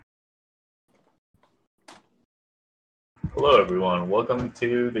Hello, everyone. Welcome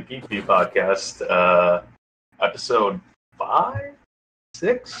to the Geeky Podcast, episode 5,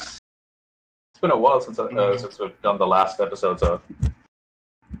 6. It's been a while since we've done the last episode, so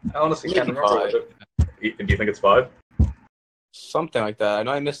I honestly can't Maybe remember. five. Do you think it's 5? Something like that. I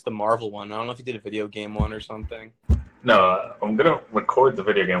know I missed the Marvel one. I don't know if you did a video game one or something. No, I'm gonna record the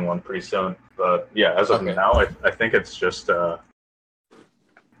video game one pretty soon. But yeah, as of Okay. now, I think it's just the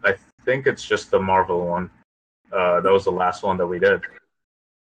Marvel one. That was the last one that we did.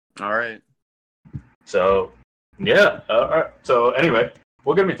 All right. So, yeah. All right. So, anyway,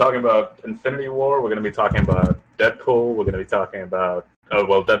 we're going to be talking about Infinity War. We're going to be talking about Deadpool. We're going to be talking about,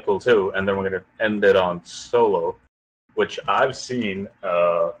 Deadpool 2. And then we're going to end it on Solo, which I've seen.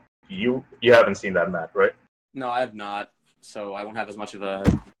 You haven't seen that, Matt, right? No, I have not. So I won't have as much of a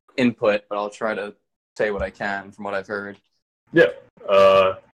input, but I'll try to say what I can from what I've heard. Yeah.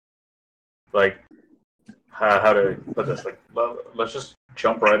 Like, how to put this? Like, let's just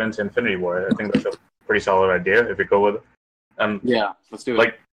jump right into Infinity War. I think that's a pretty solid idea if you go with it. Yeah, let's do it.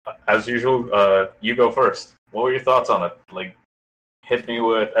 Like, as usual, you go first. What were your thoughts on it? Like, hit me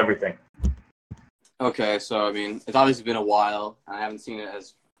with everything. Okay, so I mean, it's obviously been a while. I haven't seen it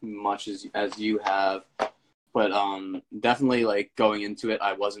as much as you have, but definitely like going into it,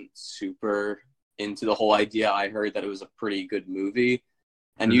 I wasn't super into the whole idea. I heard that it was a pretty good movie,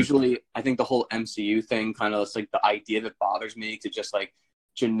 and usually I think the whole MCU thing kind of like the idea that bothers me to just like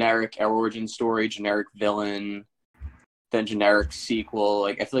generic origin story, generic villain, then generic sequel.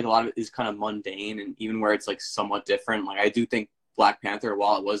 Like I feel like a lot of it is kind of mundane, and even where it's like somewhat different. Like I do think Black Panther,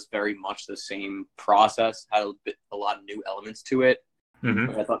 while it was very much the same process, had a lot of new elements to it.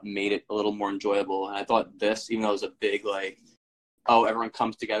 Mm-hmm. I thought made it a little more enjoyable. And I thought this, even though it was a big like, oh, everyone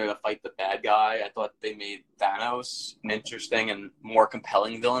comes together to fight the bad guy, I thought they made Thanos an interesting and more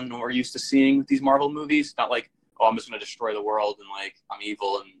compelling villain than we're used to seeing with these Marvel movies. Not like, oh, I'm just going to destroy the world and like I'm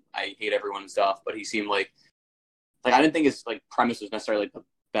evil and I hate everyone and stuff. But he seemed like I didn't think his like premise was necessarily like the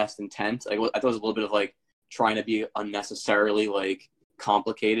best intent. Like I thought it was a little bit of like trying to be unnecessarily like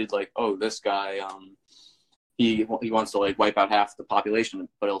complicated. Like, oh, this guy, he wants to like wipe out half the population,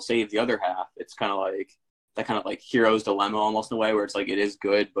 but he'll save the other half. It's kind of like that kind of like hero's dilemma almost in a way where it's like it is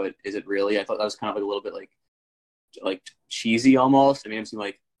good, but is it really? I thought that was kind of like a little bit like cheesy almost. I mean, it seemed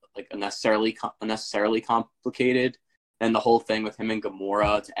like unnecessarily complicated. And the whole thing with him and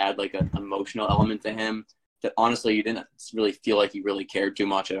Gamora to add like an emotional element to him that honestly you didn't really feel like he really cared too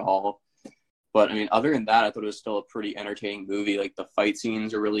much at all. But I mean, other than that, I thought it was still a pretty entertaining movie. Like the fight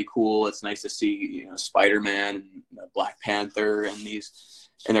scenes are really cool. It's nice to see, Spider-Man and Black Panther and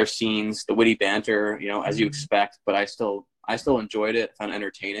their scenes, the witty banter, as you expect. But I still enjoyed it. Found it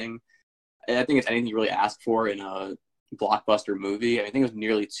entertaining. And I think it's anything you really ask for in a blockbuster movie. I think it was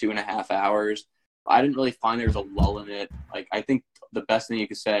nearly 2.5 hours. I didn't really find there was a lull in it. Like I think the best thing you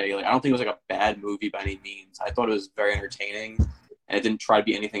could say, like I don't think it was like a bad movie by any means. I thought it was very entertaining, and it didn't try to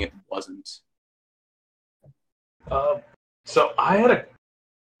be anything it wasn't. So I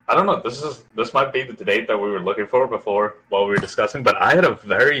don't know. This might be the debate that we were looking for before while we were discussing, but I had a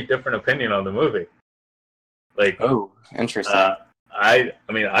very different opinion on the movie. Like, oh, interesting. I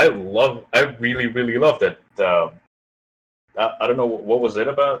mean, I really, really loved it. I don't know what was it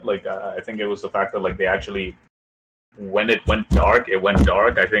about. Like, I think it was the fact that like they actually, when it went dark, it went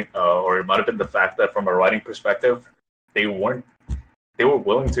dark. I think, or it might have been the fact that from a writing perspective, they weren't they were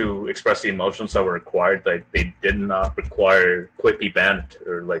willing to express the emotions that were required. Like they did not require quippy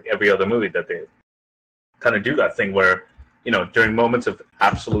banter like every other movie that they kind of do that thing where, during moments of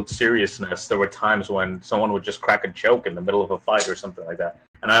absolute seriousness, there were times when someone would just crack a joke in the middle of a fight or something like that.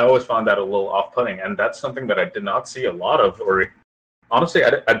 And I always found that a little off-putting. And that's something that I did not see a lot of, or honestly,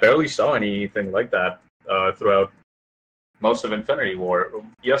 I barely saw anything like that throughout most of Infinity War.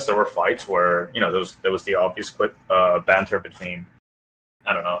 Yes, there were fights where, there was the obvious banter between,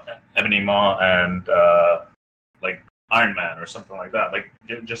 I don't know, Ebony Maw and like Iron Man or something like that. Like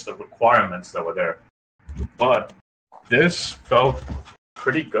just the requirements that were there. But this felt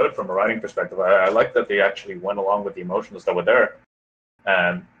pretty good from a writing perspective. I like that they actually went along with the emotions that were there,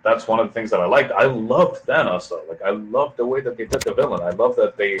 and that's one of the things that I liked. I loved Thanos though. Like I loved the way that they did the villain. I love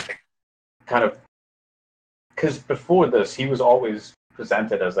that they kind of, because before this he was always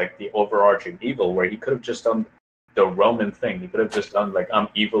presented as like the overarching evil, where he could have just done the Roman thing. He could have just done like I'm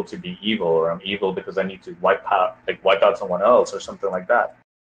evil to be evil, or I'm evil because I need to wipe out someone else or something like that.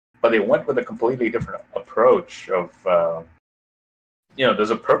 But they went with a completely different approach of, there's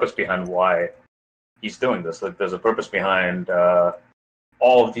a purpose behind why he's doing this. Like there's a purpose behind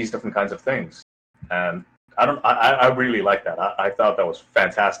all of these different kinds of things, and I really like that. I thought that was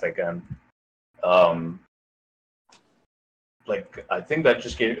fantastic, and um, like I think that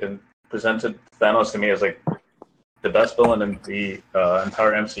just presented Thanos to me as like the best villain in the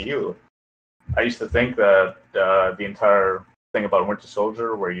entire MCU. I used to think that the entire thing about Winter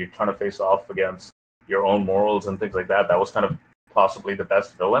Soldier, where you're trying to face off against your own morals and things like that, that was kind of possibly the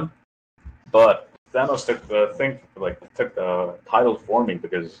best villain. But Thanos took took the title for me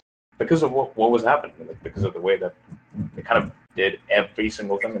because of what was happening, like because of the way that it kind of did every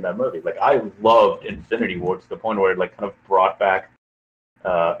single thing in that movie. Like I loved Infinity War to the point where it like kind of brought back,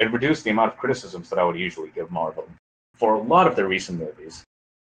 it reduced the amount of criticisms that I would usually give Marvel for a lot of their recent movies.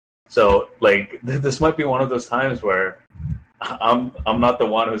 So like this might be one of those times where I'm not the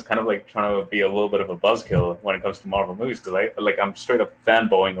one who's kind of like trying to be a little bit of a buzzkill when it comes to Marvel movies because I'm straight up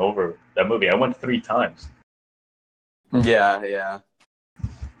fanboying over that movie. I went 3 times. Yeah, yeah.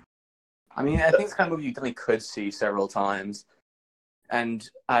 I mean, I think it's kind of movie you definitely could see several times. And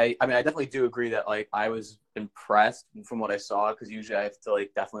I mean, I definitely do agree that like I was impressed from what I saw because usually I have to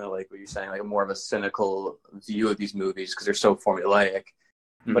like definitely like what you're saying, like more of a cynical view of these movies because they're so formulaic.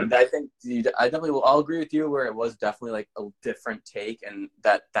 Mm-hmm. But I think I definitely will. I'll agree with you where it was definitely like a different take, and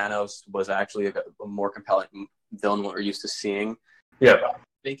that Thanos was actually a more compelling villain than what we're used to seeing. Yeah.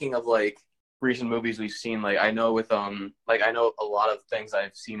 Thinking of like recent movies we've seen, like I know with like I know a lot of things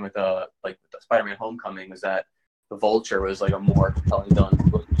I've seen with like with the Spider-Man Homecoming is that the Vulture was like a more compelling villain.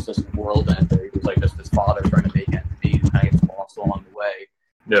 It was just this world ender. He was like just his father trying to make ends meet and kind of gets lost along the way.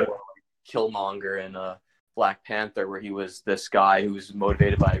 Yeah. Or like Killmonger and Black Panther, where he was this guy who was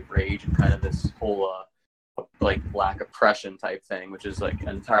motivated by rage and kind of this whole like black oppression type thing, which is like an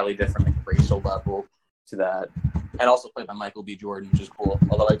entirely different like, racial level to that. And also played by Michael B. Jordan, which is cool.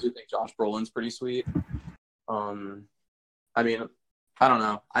 Although I do think Josh Brolin's pretty sweet. I mean, I don't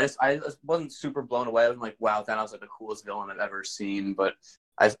know. I just wasn't super blown away. I was like, wow, Thanos is like the coolest villain I've ever seen. But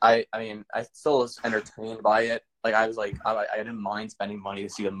I mean, I still was entertained by it. Like I was like, I didn't mind spending money to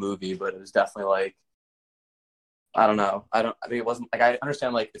see a movie, but it was definitely like, I don't know. I mean, it wasn't like I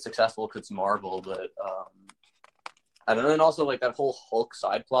understand like it's successful because it's Marvel, but I don't know. And also like that whole Hulk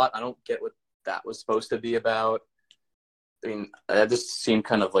side plot, I don't get what that was supposed to be about. I mean, that just seemed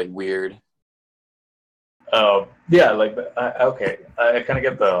kind of like weird. Yeah, like okay, I kind of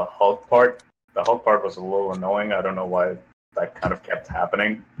get the Hulk part. The Hulk part was a little annoying. I don't know why that kind of kept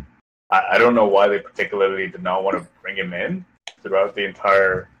happening. I don't know why they particularly did not want to bring him in throughout the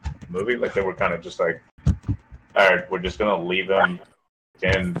entire movie. Like they were kind of just like, all right, we're just gonna leave him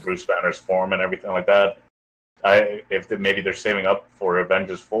in Bruce Banner's form and everything like that. Maybe they're saving up for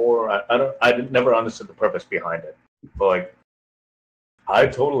Avengers 4. I never understood the purpose behind it. But like, I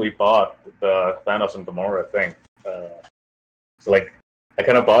totally bought the Thanos and Gamora thing. So like, I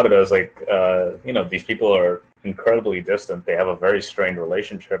kind of bought it as like, these people are incredibly distant. They have a very strained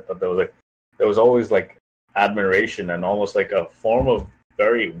relationship, but there was always like admiration and almost like a form of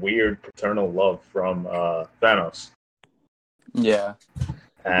very weird paternal love from Thanos. Yeah.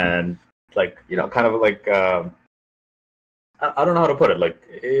 And like, kind of like, I don't know how to put it. Like,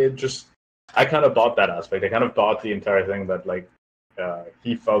 it just, I kind of bought that aspect. I kind of bought the entire thing that like,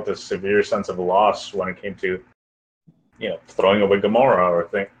 he felt a severe sense of loss when it came to, throwing away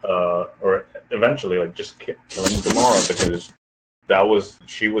Gamora or eventually like just killing Gamora because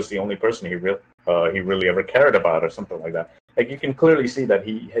she was the only person he really ever cared about or something like that. Like you can clearly see that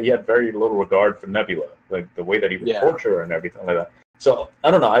he had very little regard for Nebula, like the way that he would torture her and everything like that. So I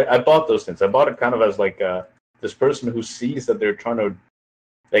don't know. I bought those things. I bought it kind of as like this person who sees that they're trying to,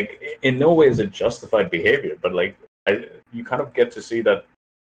 like, in no way is it justified behavior, but like you kind of get to see that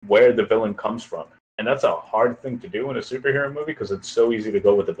where the villain comes from, and that's a hard thing to do in a superhero movie because it's so easy to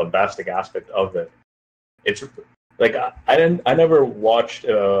go with the bombastic aspect of it. It's like I never watched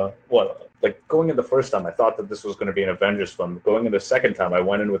like going in the first time I thought that this was going to be an Avengers film. Going in the second time I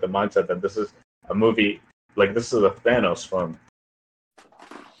went in with the mindset that this is a movie, like this is a Thanos film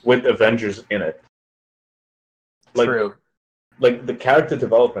with Avengers in it. Like, true. Like the character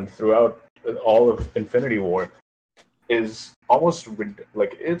development throughout all of Infinity War is almost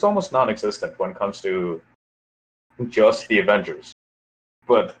like it's almost non-existent when it comes to just the Avengers.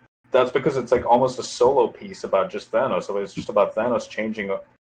 But that's because it's like almost a solo piece about just Thanos. So it's just about Thanos changing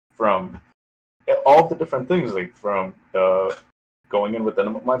from all the different things, like from going in with the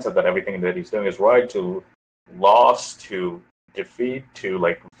mindset that everything that he's doing is right, to loss, to defeat, to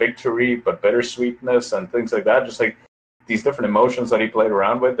like victory, but bittersweetness and things like that. Just like these different emotions that he played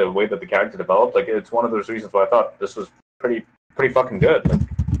around with, the way that the character developed. Like it's one of those reasons why I thought this was pretty fucking good. Like,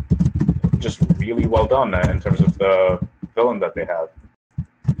 just really well done in terms of the villain that they have.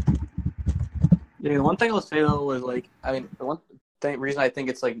 Yeah, the one thing I'll say though was like, I mean, reason I think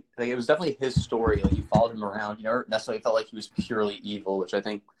it's like it was definitely his story. Like you followed him around. You never necessarily felt like he was purely evil, which I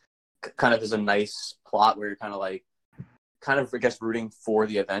think kind of is a nice plot where you're kind of I guess rooting for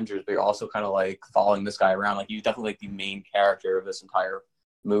the Avengers, but you're also kind of like following this guy around. Like he's definitely like the main character of this entire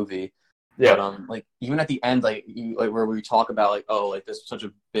movie. Yeah. But like even at the end, like where we talk about like, oh, like this is such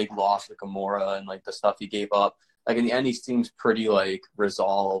a big loss to Gamora and like the stuff he gave up. Like in the end, he seems pretty like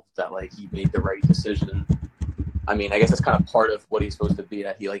resolved that like he made the right decision. I mean, I guess that's kind of part of what he's supposed to be.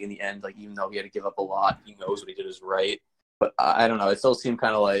 That he like in the end, like even though he had to give up a lot, he knows what he did is right. But I don't know. It still seemed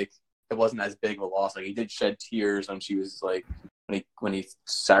kind of like it wasn't as big of a loss. Like he did shed tears when she was like when he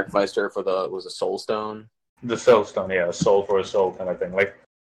sacrificed her for the Soul Stone. The Soul Stone, yeah, a soul for a soul kind of thing.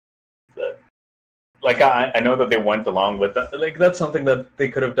 I know that they went along with that. Like that's something that they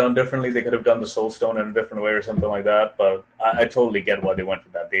could have done differently. They could have done the Soul Stone in a different way or something like that. But I totally get why they went for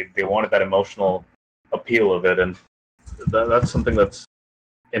that. They wanted that emotional appeal of it, and that's something that's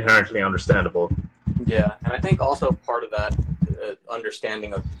inherently understandable. Yeah, and I think also part of that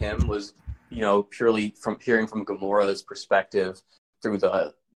understanding of him was, purely from hearing from Gamora's perspective through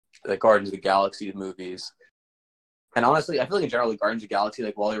the Guardians of the Galaxy movies. And honestly, I feel like in general, the Guardians of the Galaxy,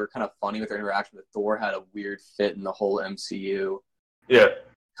 like while they were kind of funny with their interaction with Thor, had a weird fit in the whole MCU. Yeah.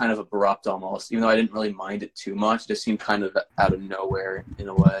 Kind of abrupt almost, even though I didn't really mind it too much. It just seemed kind of out of nowhere in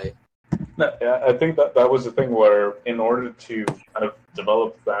a way. No, I think that was the thing where, in order to kind of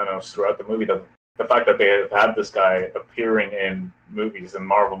develop Thanos throughout the movie, the fact that they have had this guy appearing in movies, in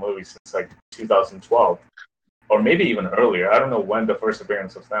Marvel movies, since like 2012, or maybe even earlier. I don't know when the first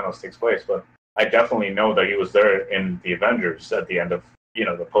appearance of Thanos takes place, but I definitely know that he was there in the Avengers at the end of,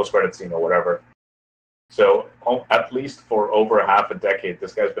 the post-credit scene or whatever. So at least for over half a decade,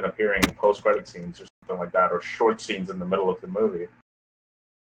 this guy's been appearing in post-credit scenes or something like that, or short scenes in the middle of the movie.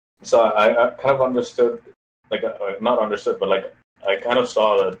 So I kind of understood, not understood, but I kind of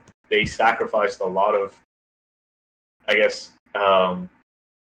saw that they sacrificed a lot of, I guess,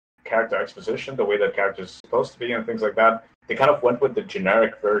 character exposition, the way that characters are supposed to be, and things like that. They kind of went with the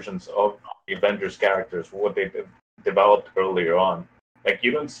generic versions of the Avengers characters, what they developed earlier on. Like,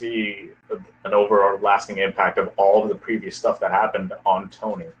 you don't see an overall lasting impact of all of the previous stuff that happened on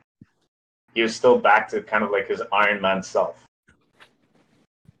Tony. He was still back to kind of like his Iron Man self.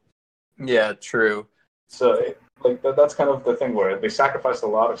 Yeah, true. So, that's kind of the thing where they sacrificed a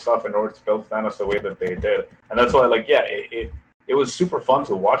lot of stuff in order to build Thanos the way that they did. And that's why, it was super fun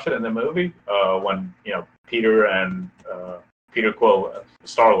to watch it in the movie when, Peter and Peter Quill,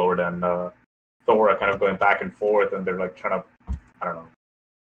 Star-Lord, and Thor are kind of going back and forth, and they're like trying to, I don't know,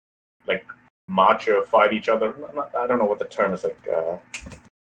 like macho fight each other. I don't know what the term is,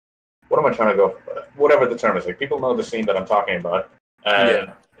 what am I trying to go for? Whatever the term is, people know the scene that I'm talking about.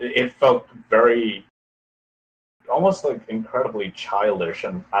 And it felt very, almost like incredibly childish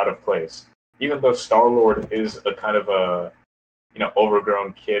and out of place. Even though Star-Lord is a kind of a,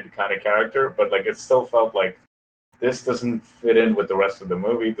 overgrown kid kind of character, but it still felt like this doesn't fit in with the rest of the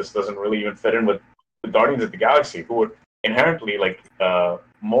movie. This doesn't really even fit in with the Guardians of the Galaxy, who are inherently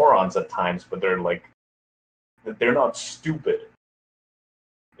morons at times, but they're not stupid,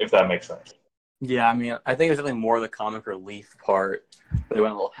 if that makes sense. Yeah, I mean, I think it was definitely more the comic relief part. But they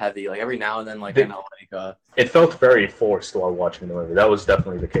went a little heavy. Like every now and then, it felt very forced while watching the movie. That was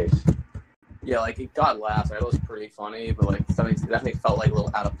definitely the case. Yeah, it got laughs. It was pretty funny, but something definitely felt a little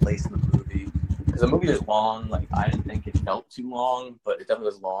out of place in the movie. Because the movie is long. I didn't think it felt too long, but it definitely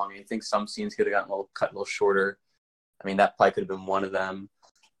was long. I think some scenes could have gotten cut a little shorter. I mean, that probably could have been one of them.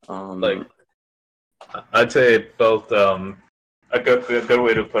 I'd say it felt a good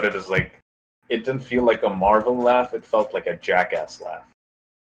way to put it is it didn't feel like a Marvel laugh. It felt like a Jackass laugh.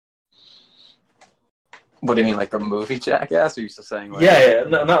 What do you mean, like the movie Jackass? Or are you just saying? Yeah,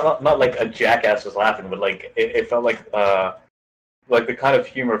 no, not like a Jackass was laughing, but it felt like the kind of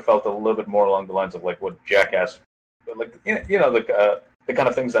humor felt a little bit more along the lines of what Jackass, the kind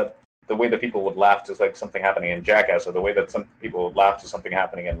of things that the way that people would laugh to something happening in Jackass, or the way that some people would laugh to something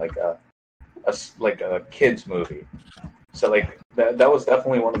happening in a kids movie. So that was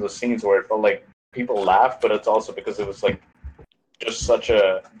definitely one of the scenes where it felt like people laughed, but it's also because it was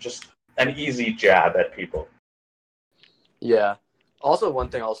just an easy jab at people. Yeah. Also, one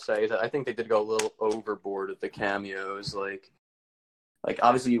thing I'll say is that I think they did go a little overboard with the cameos.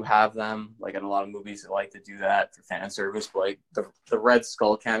 Obviously you have them, in a lot of movies that like to do that for fan service, but the Red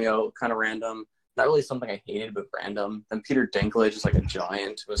Skull cameo, kind of random. Not really something I hated, but random. Then Peter Dinklage is a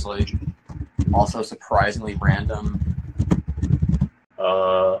giant, was also surprisingly random.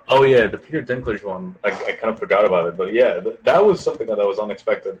 Oh yeah, the Peter Dinklage one, I kind of forgot about it, but yeah, that was something that was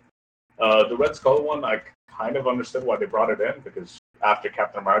unexpected. The Red Skull one, I kind of understood why they brought it in, because after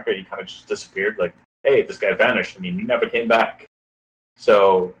Captain America, he kind of just disappeared. Like, hey, this guy vanished, and he never came back.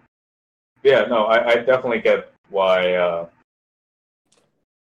 So, yeah, no, I definitely get why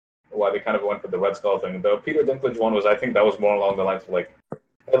they kind of went for the Red Skull thing. The Peter Dinklage one was, I think that was more along the lines of like,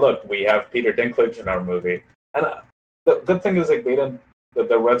 hey, look, we have Peter Dinklage in our movie, and the good thing is like they didn't.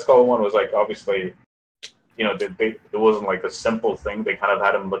 The Red Skull one was like obviously, it wasn't like a simple thing. They kind of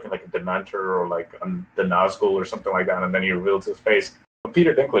had him looking like a Dementor or like the Nazgul or something like that, and then he reveals his face. But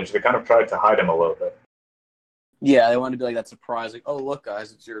Peter Dinklage, they kind of tried to hide him a little bit. Yeah, they wanted to be like that surprise, like, oh look,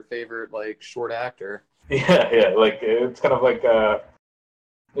 guys, it's your favorite like short actor. Yeah, like it's kind of like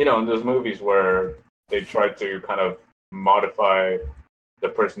in those movies where they try to kind of modify the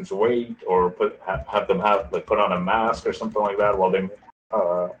person's weight or have them put on a mask or something like that while they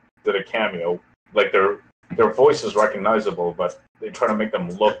did a cameo. Like their voice is recognizable, but they try to make them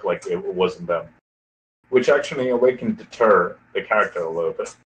look like it wasn't them, which actually in a way can deter the character a little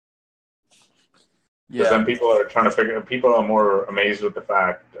bit. Because then people are more amazed with the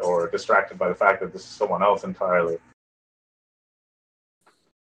fact or distracted by the fact that this is someone else entirely.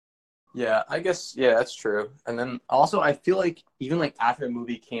 Yeah, I guess, yeah, that's true. And then also, I feel like even like after the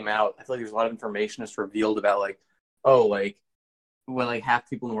movie came out, I feel like there's a lot of information that's revealed about like, oh, like when like half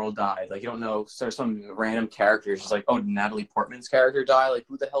people in the world died, like you don't know, so some random characters just like, oh, did Natalie Portman's character die? Like,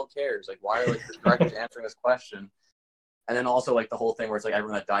 who the hell cares? Like, why are like the directors answering this question? And then also like the whole thing where it's like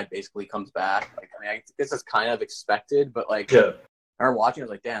everyone that died basically comes back. Like, I mean, I guess it's kind of expected, but like, Yeah. I remember watching, I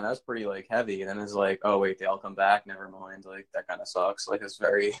was like, damn, that was pretty like heavy. And then it's like, oh wait, they all come back. Never mind. Like that kind of sucks. Like it's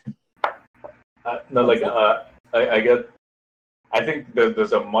very. No, like I think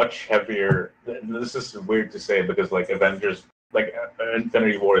there's a much heavier. This is weird to say because like Avengers, like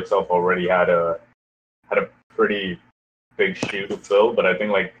Infinity War itself already had a pretty big shoe to fill, but I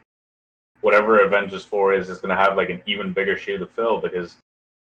think like whatever Avengers 4 is going to have like an even bigger shoe to fill because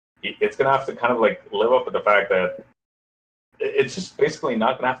it's going to have to kind of like live up to the fact that it's just basically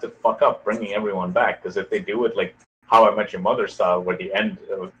not going to have to fuck up bringing everyone back, because if they do it like How I Met Your Mother style, where the end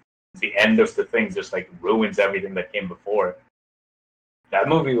of the thing just like ruins everything that came before, that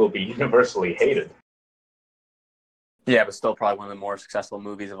movie will be universally hated. Yeah, but still probably one of the more successful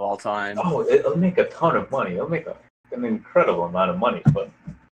movies of all time. Oh, it'll make a ton of money. It'll make an incredible amount of money. But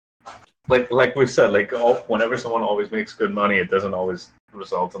like we've said, like whenever someone always makes good money, it doesn't always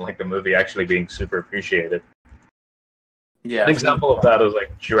result in like the movie actually being super appreciated. Yeah, An example of that is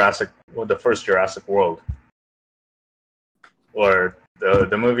like the first Jurassic World, or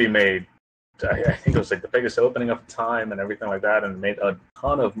the movie made, I think it was like the biggest opening of the time and everything like that, and made a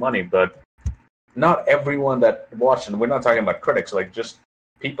ton of money. But not everyone that watched, and we're not talking about critics, like just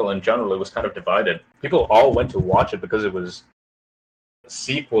people in general, it was kind of divided. People all went to watch it because it was a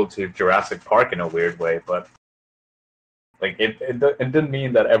sequel to Jurassic Park in a weird way, but like it didn't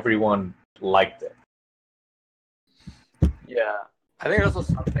mean that everyone liked it. Yeah, I think there's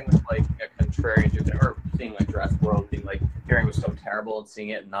also something with like a contrarian to or seeing like Jurassic World being like hearing was so terrible and seeing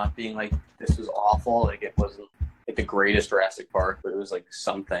it not being like this was awful. Like it wasn't like the greatest Jurassic Park, but it was like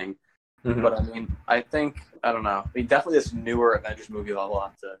something. Mm-hmm. But I mean, I think I don't know. I mean, definitely this newer Avengers movie I'll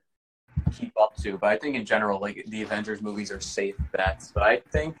have to keep up to. But I think in general, like the Avengers movies are safe bets. But I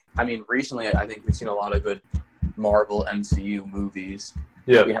think, I mean, recently I think we've seen a lot of good Marvel MCU movies.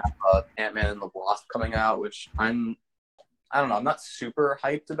 Yeah, we have Ant-Man and the Wasp coming out, which I don't know, I'm not super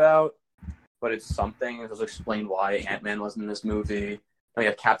hyped about, but it's something. It'll explain why Ant-Man wasn't in this movie. We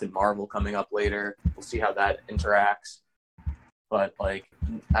have Captain Marvel coming up later. We'll see how that interacts. But like,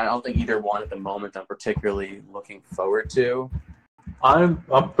 I don't think either one at the moment I'm particularly looking forward to. I'm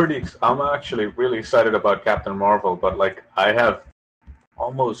actually really excited about Captain Marvel, but like I have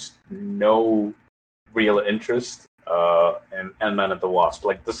almost no real interest in Ant-Man and the Wasp.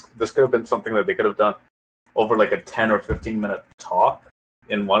 Like this could have been something that they could have done over like a 10 or 15-minute talk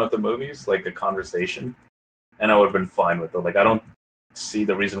in one of the movies, like a conversation, and I would have been fine with it. Like I don't see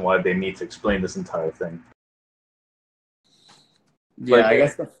the reason why they need to explain this entire thing. Yeah, like, I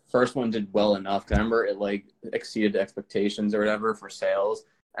guess the first one did well enough. I remember it like exceeded expectations or whatever for sales.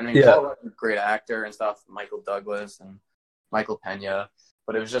 I mean, Paul Rudd was a great actor and stuff, Michael Douglas and Michael Pena.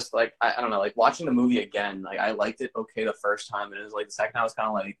 But it was just like I don't know, like watching the movie again, like I liked it okay the first time, and it was like the second time I was kind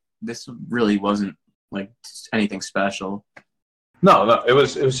of like, this really wasn't like anything special. No, it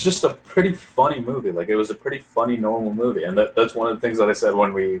was just a pretty funny movie. Like it was a pretty funny normal movie, and that's one of the things that I said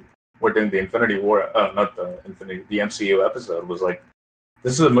when we were doing the Infinity War, not the MCU episode, was like,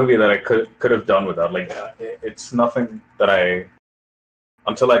 this is a movie that I could have done without. Like it's nothing that I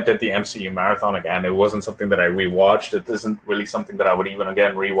until I did the MCU marathon again, it wasn't something that I rewatched. It isn't really something that I would even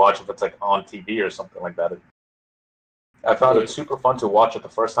again rewatch if it's like on TV or something like that. I found it super fun to watch it the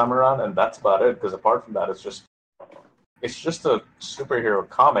first time around, and that's about it. Because apart from that, it's just a superhero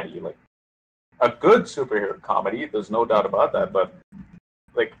comedy, like a good superhero comedy. There's no doubt about that, but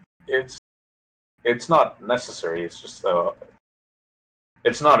like it's not necessary. It's just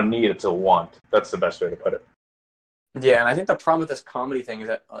it's not a need. It's a want. That's the best way to put it. Yeah, and I think the problem with this comedy thing is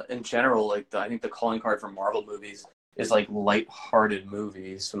that, in general, like I think the calling card for Marvel movies is like light-hearted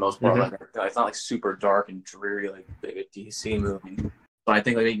movies for the most part. Mm-hmm. Like, it's not like super dark and dreary like a DC movie. But I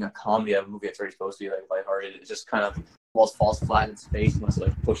think like making a comedy out of a movie that's already supposed to be like lighthearted, it just kind of almost falls flat in space unless it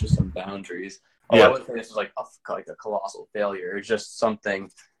like pushes some boundaries. I wouldn't say this is like a colossal failure. It's just something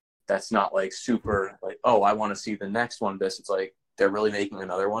that's not like super like, oh, I want to see the next one of this. It's like they're really making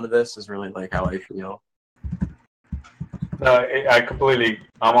another one of this is really like how I feel.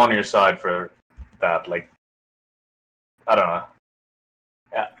 I'm on your side for that. Like, I don't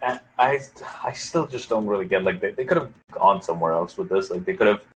know. I still just don't really get, like, they could have gone somewhere else with this. Like, they could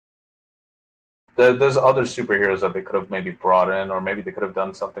have. There's other superheroes that they could have maybe brought in, or maybe they could have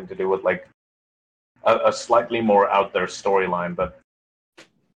done something to do with like a slightly more out there storyline. But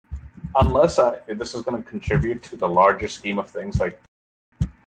unless this is going to contribute to the larger scheme of things, like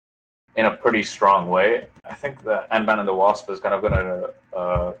in a pretty strong way, I think that Ant-Man and the Wasp is kind of going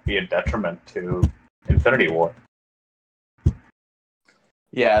to be a detriment to Infinity War.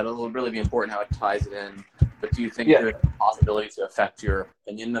 Yeah, it'll really be important how it ties it in. But do you think there's a possibility to affect your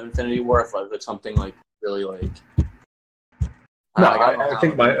opinion of Infinity War if it's something like really like? No, I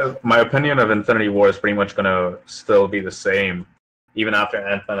think my opinion of Infinity War is pretty much going to still be the same, even after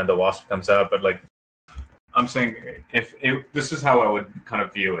Ant-Man and the Wasp comes out. But like, I'm saying, this is how I would kind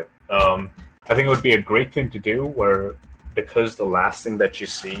of view it. I think it would be a great thing to do, where because the last thing that you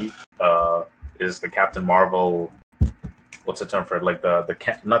see is the Captain Marvel. What's the term for it? Like not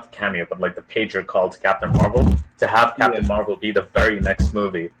the cameo, but like the pager called Captain Marvel. To have Captain Marvel be the very next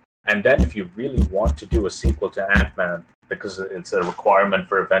movie, and then if you really want to do a sequel to Ant-Man, because it's a requirement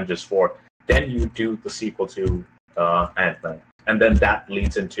for Avengers 4, then you do the sequel to Ant-Man, and then that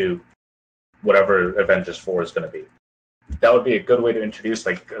leads into whatever Avengers 4 is going to be. That would be a good way to introduce,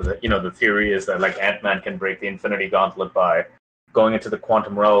 like, the theory is that like Ant-Man can break the Infinity Gauntlet by going into the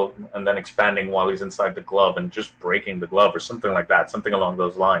quantum realm and then expanding while he's inside the glove and just breaking the glove or something like that, something along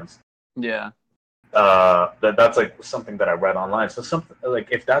those lines. Yeah. That's like something that I read online. So something like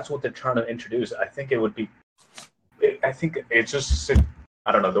if that's what they're trying to introduce, I think it would be. I think it's just,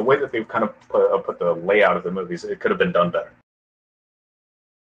 I don't know, the way that they've kind of put the layout of the movies. It could have been done better.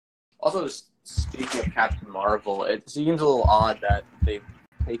 Also, just speaking of Captain Marvel, it seems a little odd that they've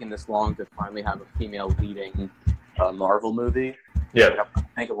taken this long to finally have a female leading Marvel movie. Yeah. Like, I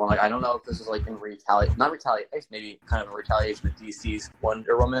think of one. Like, I don't know if this is like in maybe kind of a retaliation of DC's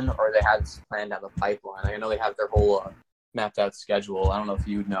Wonder Woman, or they had this planned to have a pipeline. I know they have their whole mapped out schedule. I don't know if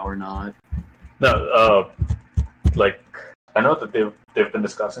you know or not. No, like I know that they've been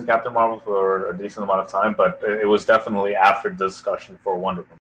discussing Captain Marvel for a decent amount of time, but it was definitely after the discussion for Wonder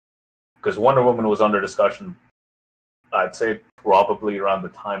Woman, because Wonder Woman was under discussion. I'd say probably around the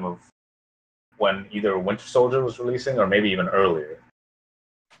time of when either Winter Soldier was releasing or maybe even earlier.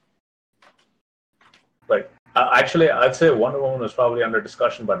 Like, actually, I'd say Wonder Woman was probably under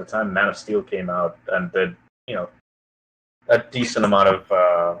discussion by the time Man of Steel came out and did, a decent amount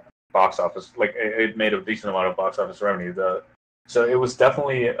of box office. Like, it made a decent amount of box office revenue. So it was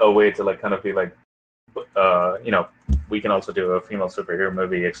definitely a way to like kind of be like, we can also do a female superhero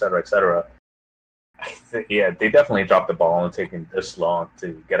movie, et cetera, et cetera. They definitely dropped the ball on taking this long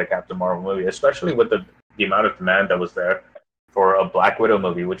to get a Captain Marvel movie, especially with the amount of demand that was there for a Black Widow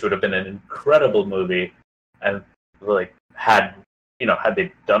movie, which would have been an incredible movie, and like had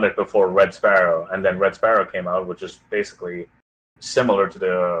they done it before Red Sparrow, and then Red Sparrow came out, which is basically similar to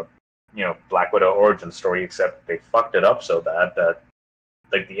the Black Widow origin story, except they fucked it up so bad that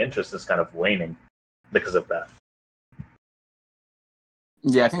like the interest is kind of waning because of that.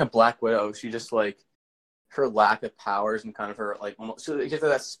 Yeah, I think of Black Widow, she just like her lack of powers and kind of her like almost so get to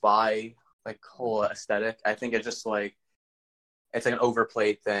that spy like whole aesthetic. I think it's just like it's like an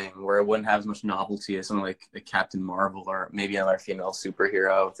overplayed thing where it wouldn't have as much novelty as something like the Captain Marvel or maybe another female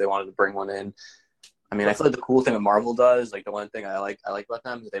superhero if they wanted to bring one in. I mean, I feel like the cool thing that Marvel does, like the one thing I like about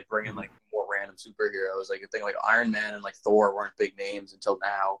them is they bring in like more random superheroes. Like a thing like Iron Man and like Thor weren't big names until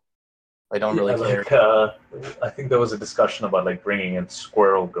now. They don't really care. I think there was a discussion about like bringing in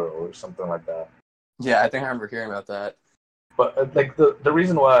Squirrel Girl or something like that. Yeah, I think I remember hearing about that. But like the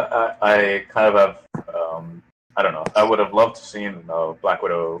reason why I kind of have I don't know. I would have loved to seen Black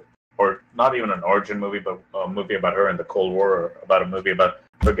Widow, or not even an origin movie, but a movie about her in the Cold War, or about a movie about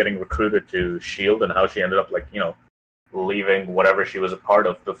her getting recruited to Shield and how she ended up leaving whatever she was a part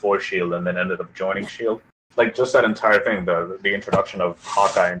of before Shield and then ended up joining Shield. Like just that entire thing, the introduction of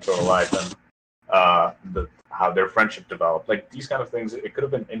Hawkeye into her life and how their friendship developed. Like these kind of things, it could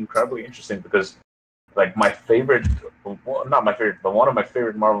have been incredibly interesting because like my favorite, well, not my favorite, but one of my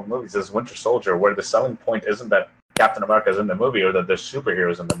favorite Marvel movies is Winter Soldier, where the selling point isn't that Captain America is in the movie or that there's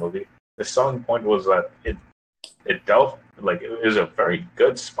superheroes in the movie. The selling point was that it dealt like it was a very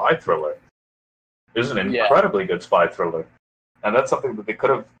good spy thriller. It was an incredibly good spy thriller, and that's something that they could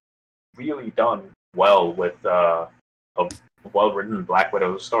have really done well with a well-written Black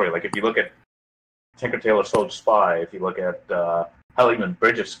Widow story. Like if you look at Tinker Tailor Soldier Spy, if you look at hell, even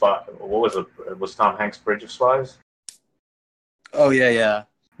Bridge of Spies. What was it? It was Tom Hanks' Bridge of Spies? Oh, yeah.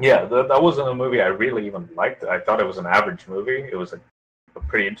 Yeah, that wasn't a movie I really even liked. I thought it was an average movie. It was a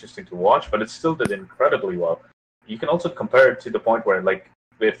pretty interesting to watch, but it still did incredibly well. You can also compare it to the point where, like,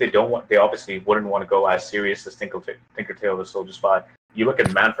 if they don't want, they obviously wouldn't want to go as serious as Tinker Tailor Soldier Spy. You look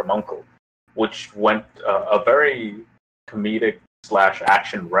at Man from U.N.C.L.E., which went a very comedic /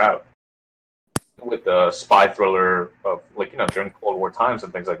 action route with the spy thriller of during Cold War times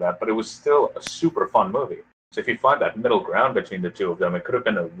and things like that, but it was still a super fun movie. So if you find that middle ground between the two of them, it could have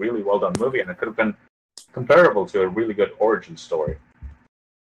been a really well done movie, and it could have been comparable to a really good origin story.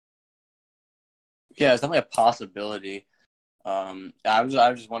 Yeah, it's definitely a possibility. I was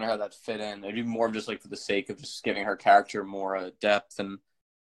just wondering how that fit in. It'd be more of just like for the sake of just giving her character more depth and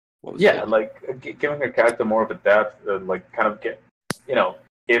giving her character more of a depth, kind of get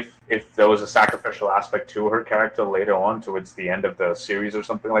if there was a sacrificial aspect to her character later on towards the end of the series or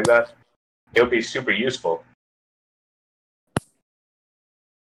something like that, it would be super useful.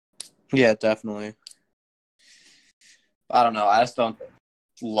 Yeah, definitely. I don't know. I just don't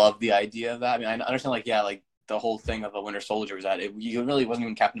love the idea of that. I mean, I understand, like the whole thing of the Winter Soldier was that he really wasn't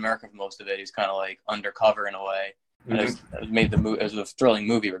even Captain America for most of it. He's kind of like undercover in a way. And it was a thrilling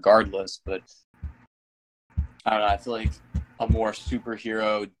movie regardless, but I don't know. I feel like a more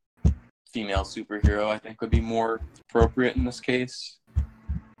female superhero, I think would be more appropriate in this case.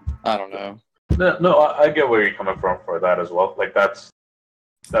 I don't know. No, I get where you're coming from for that as well. Like that's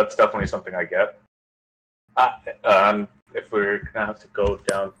definitely something I get. If we're gonna have to go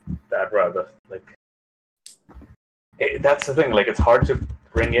down that route, that's the thing. Like it's hard to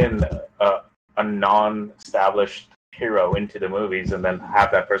bring in a non-established hero into the movies and then have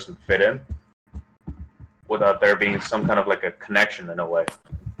that person fit in without there being some kind of like a connection in a way.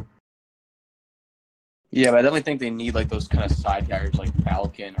 Yeah, but I definitely think they need like those kind of side characters like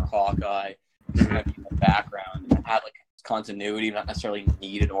Falcon or Hawkeye to kind of be in the background and have like continuity, not necessarily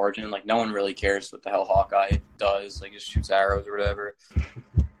need an origin. Like no one really cares what the hell Hawkeye does, like just shoots arrows or whatever.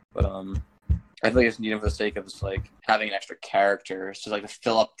 But I feel like it's needed for the sake of just like having an extra character. It's just like to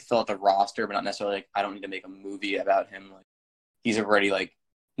fill up the roster, but not necessarily like I don't need to make a movie about him. Like he's already like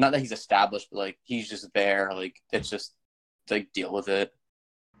not that he's established, but like he's just there. Like it's just like deal with it.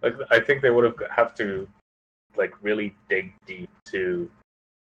 Like I think they would have to like really dig deep to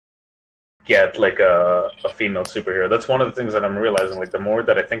get like a female superhero. That's one of the things that I'm realizing. Like the more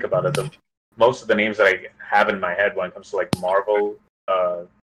that I think about it, the most of the names that I have in my head when it comes to like Marvel, what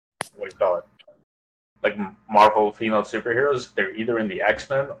do you call it? Like Marvel female superheroes, they're either in the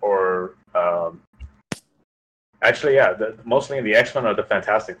X-Men or mostly in the X-Men or the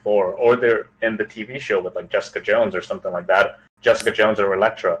Fantastic Four, or they're in the TV show with like Jessica Jones or something like that. Jessica Jones or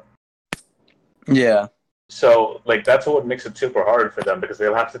Elektra. Yeah. So like that's what makes it super hard for them because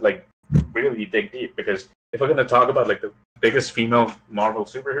they'll have to like really dig deep. Because if we're going to talk about like the biggest female Marvel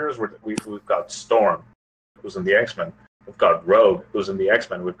superheroes, we've got Storm, who's in the X-Men. We've got Rogue, who's in the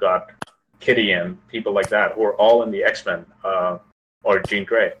X-Men. We've got Kitty and people like that who are all in the X-Men, or Jean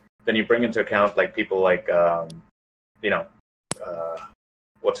Grey. Then you bring into account like people like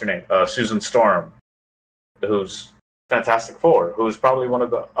what's her name, Susan Storm, who's Fantastic Four, who's probably one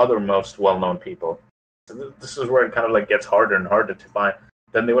of the other most well-known people. So this is where it kind of like gets harder and harder to find.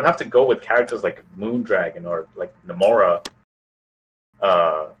 Then they would have to go with characters like Moondragon or like Namora.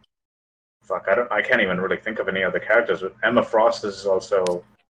 I can't even really think of any other characters. But Emma Frost is also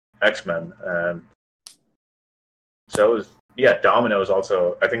X-Men, and Domino is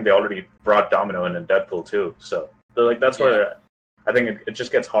also. I think they already brought Domino in Deadpool too. So like that's where I think it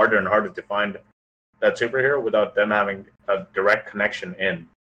just gets harder and harder to find that superhero without them having a direct connection in.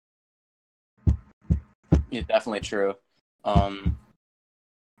 Yeah, definitely true.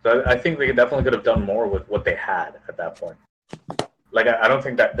 So I think they definitely could have done more with what they had at that point. Like I don't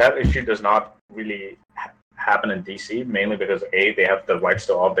think that issue does not really happen in DC, mainly because A, they have the rights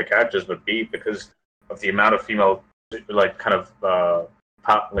to all of the characters, but B, because of the amount of female, like kind of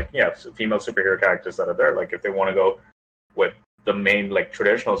female superhero characters that are there. Like if they want to go with the main like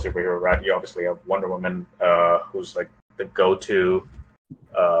traditional superhero route, you obviously have Wonder Woman, who's like the go-to.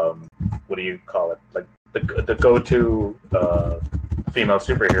 What do you call it? Like the go-to female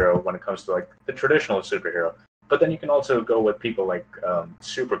superhero when it comes to like the traditional superhero. But then you can also go with people like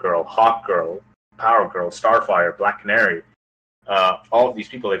Supergirl, Hawkgirl, Power Girl, Starfire, Black Canary. All of these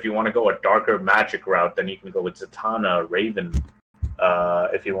people, if you want to go a darker magic route, then you can go with Zatanna, Raven.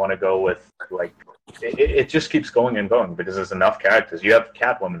 If you want to go with like, it just keeps going and going because there's enough characters. You have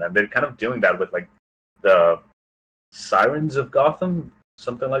Catwoman, and they're kind of doing that with like the Sirens of Gotham,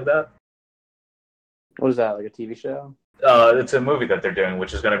 something like that. What is that, like a TV show? It's a movie that they're doing,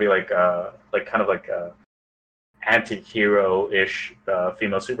 which is going to be like kind of like anti-hero-ish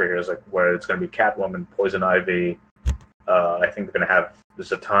female superheroes, like where it's going to be Catwoman, Poison Ivy. I think they're going to have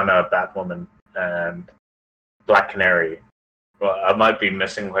Zatanna, Batwoman, and Black Canary. Well, I might be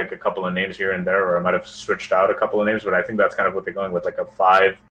missing like a couple of names here and there, or I might have switched out a couple of names, but I think that's kind of what they're going with, like a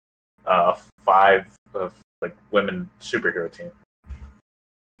five of like women superhero team.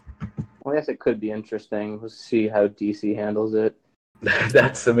 Well, I guess it could be interesting. We'll see how DC handles it.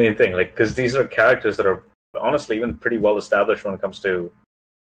 That's the main thing, like because these are characters that are honestly even pretty well established when it comes to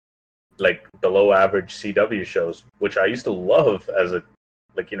like below average CW shows, which I used to love as a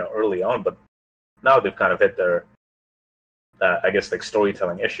early on, but now they've kind of hit their I guess like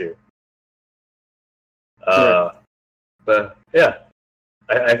storytelling issue. But yeah,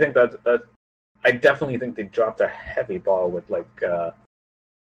 I think that I definitely think they dropped a heavy ball with like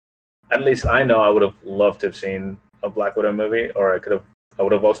at least I know I would have loved to have seen a Black Widow movie, or I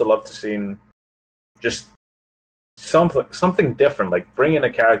would have also loved to seen just something different, like bring in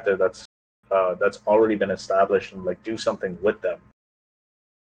a character that's already been established and like do something with them.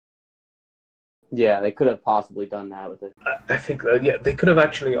 Yeah, they could have possibly done that with it. I think they could have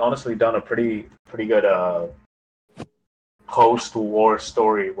actually honestly done a pretty good post-war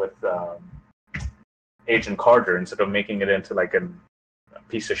story with Agent Carter instead of making it into like a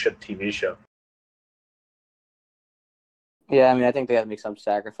piece of shit TV show. Yeah, I mean, I think they had to make some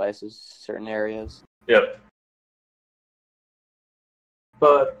sacrifices in certain areas. Yep.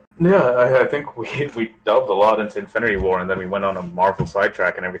 But yeah, I think we delved a lot into Infinity War, and then we went on a Marvel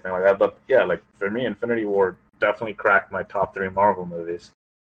sidetrack and everything like that. But yeah, like for me, Infinity War definitely cracked my top 3 Marvel movies.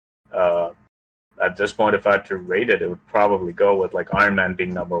 At this point, if I had to rate it, it would probably go with like Iron Man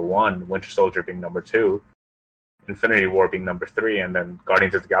being number 1, Winter Soldier being number 2, Infinity War being number 3, and then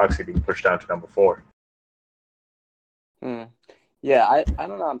Guardians of the Galaxy being pushed down to number 4. Yeah, I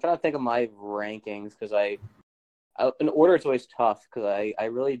don't know. I'm trying to think of my rankings because in order it's always tough because I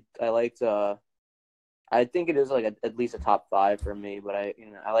liked I think it is like at least a top 5 for me, but I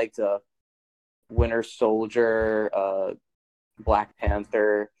liked Winter Soldier, Black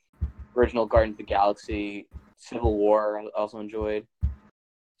Panther, original Guardians of the Galaxy, Civil War I also enjoyed.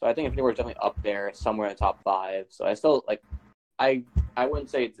 So I think Infinity War is definitely up there somewhere in the top 5. So I still like I wouldn't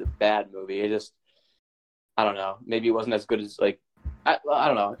say it's a bad movie. It just I don't know. Maybe it wasn't as good as like I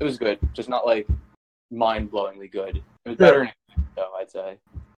don't know. It was good, just not like mind-blowingly good. It was better than anything, though, I'd say.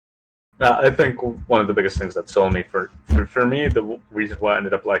 I think one of the biggest things that sold me for me, the reason why I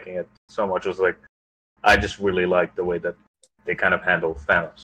ended up liking it so much was like I just really liked the way that they kind of handled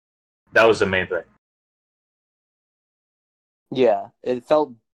Thanos. That was the main thing. Yeah, it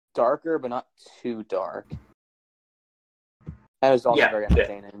felt darker, but not too dark. And it was also very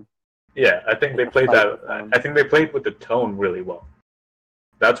entertaining. Yeah, I think they played that. I think they played with the tone really well.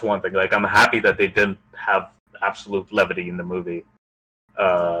 That's one thing. Like, I'm happy that they didn't have absolute levity in the movie.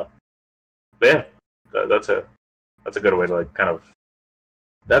 But yeah, that's a good way to like kind of.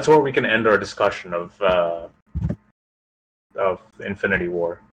 That's where we can end our discussion of Infinity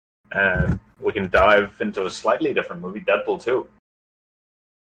War, and we can dive into a slightly different movie, Deadpool 2.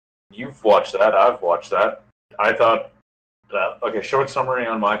 You've watched that. I've watched that. I thought. Okay, short summary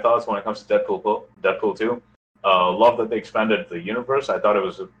on my thoughts when it comes to Deadpool 2. Love that they expanded the universe. I thought it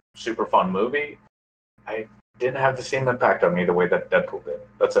was a super fun movie. I didn't have the same impact on me the way that Deadpool did.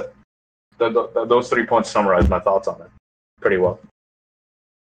 That's it. Those 3 points summarize my thoughts on it pretty well.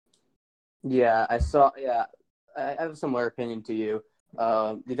 Yeah, I saw. Yeah, I have a similar opinion to you.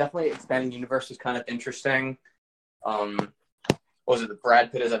 The definitely expanding universe is kind of interesting. What was it? The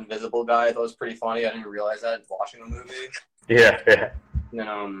Brad Pitt as Invisible guy. I thought was pretty funny. I didn't realize that watching the movie. Yeah. And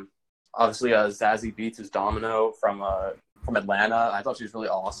then obviously Zazie Beetz as Domino from Atlanta. I thought she was really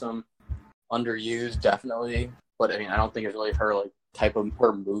awesome. Underused, definitely. But I mean, I don't think it's really her like type of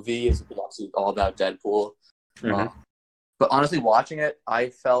her movie. It's obviously all about Deadpool. Mm-hmm. But honestly, watching it, I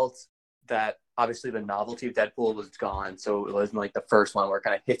felt that obviously the novelty of Deadpool was gone. So it wasn't like the first one where it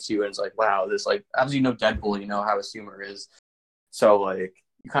kind of hits you and it's like, wow, this like, as you know Deadpool, you know how his humor is. So like,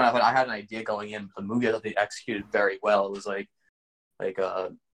 you kind of, I had an idea going in, but the movie I thought they executed very well. It was like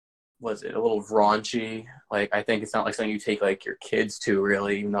was it a little raunchy? Like, I think it's not like something you take like your kids to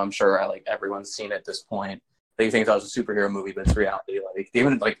really, even though I'm sure like everyone's seen it at this point. They think that was a superhero movie, but it's reality. Like, they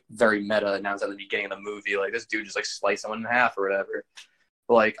even like very meta announced at the beginning of the movie, like this dude just like sliced someone in half or whatever.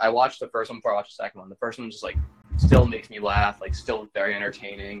 But like, I watched the first one before I watched the second one. The first one just like still makes me laugh, like still very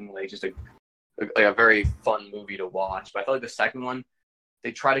entertaining, like just a very fun movie to watch. But I feel like the second one,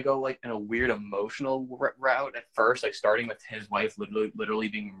 they try to go like in a weird emotional route at first, like starting with his wife literally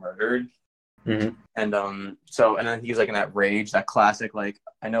being murdered. Mm-hmm. And and then he's like in that rage, that classic, like,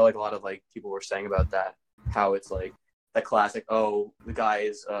 I know like a lot of like people were saying about that, how it's like the classic, oh, the guy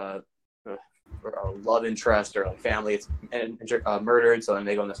is a love interest or like family, it's murdered, so then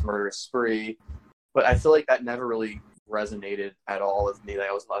they go on this murderous spree. But I feel like that never really resonated at all with me. Like,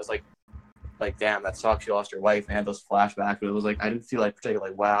 I was like, damn, that sucks, you lost your wife, and I had those flashbacks, but it was like, I didn't feel like particularly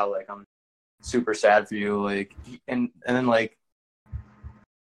like, wow, like, I'm super sad for you, like, and then like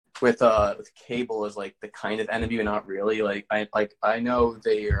with Cable is like the kind of enemy, but not really. Like, I know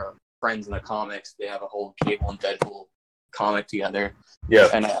they are friends in the comics. They have a whole Cable and Deadpool comic together. Yeah.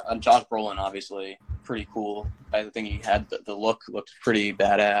 And Josh Brolin, obviously, pretty cool. I think he had the looked pretty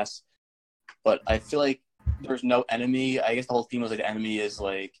badass. But I feel like there's no enemy. I guess the whole theme was like the enemy is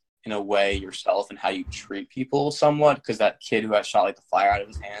like, in a way, yourself and how you treat people somewhat. Because that kid who got shot like the fire out of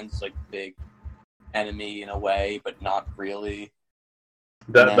his hands is like the big enemy in a way, but not really.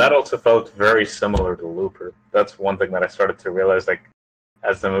 That also felt very similar to Looper. That's one thing that I started to realize, like,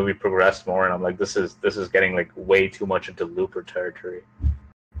 as the movie progressed more, and I'm like, this is getting like way too much into Looper territory.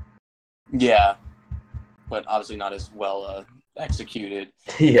 Yeah, but obviously not as well executed.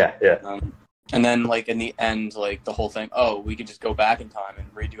 Yeah. And then like in the end, like the whole thing, oh, we could just go back in time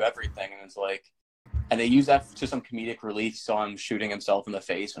and redo everything, and it's like, and they use that to some comedic relief. Saw him shooting himself in the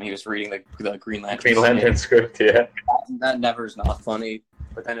face when he was reading the Green Lantern script. Yeah, that never is not funny.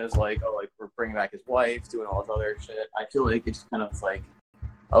 But then it was like, oh, like, we're bringing back his wife, doing all this other shit. I feel like it's kind of like,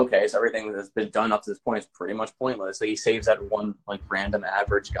 okay, so everything that's been done up to this point is pretty much pointless. Like, he saves that one like random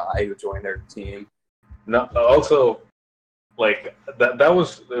average guy who joined their team. No, also, like, it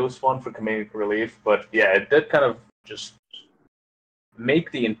was fun for comedic relief, but yeah, it did kind of just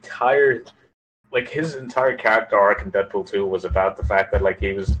make the entire, like, his entire character arc in Deadpool 2 was about the fact that like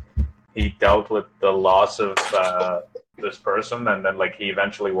he dealt with the loss of this person, and then like he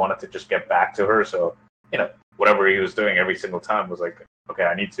eventually wanted to just get back to her. So, you know, whatever he was doing every single time was like, okay,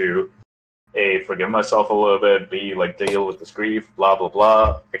 I need to A, forgive myself a little bit, B, like deal with this grief, blah blah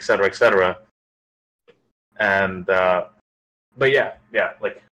blah, etc. etc. And but yeah,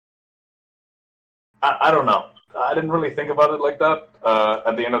 like, I don't know. I didn't really think about it like that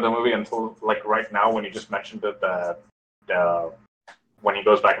at the end of the movie until like right now, when you just mentioned it, that when he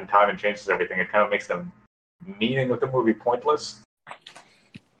goes back in time and changes everything, it kind of makes the meaning of the movie pointless.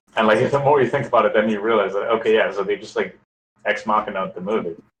 And like, the more you think about it, then you realize that, okay, yeah, so they just like ex machina out the movie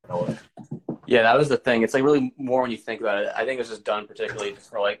in a way. Yeah, that was the thing. It's like really more when you think about it. I think it was just done particularly just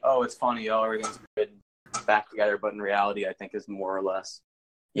for like, oh, it's funny, oh, everything's good, back together. But in reality, I think is more or less,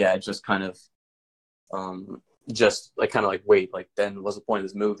 yeah, it's just kind of, just like kind of like, wait, like, then what's the point of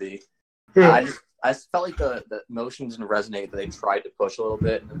this movie? I felt like the emotions didn't resonate, that they tried to push a little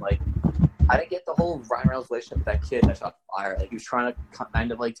bit, and then like, I didn't get the whole Ryan Reynolds relationship with that kid that shot fire. Like, he was trying to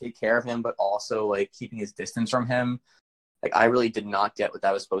kind of like take care of him, but also like keeping his distance from him. Like, I really did not get what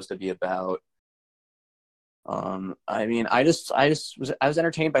that was supposed to be about. I mean, I was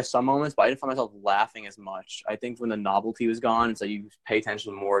entertained by some moments, but I didn't find myself laughing as much. I think when the novelty was gone, so you pay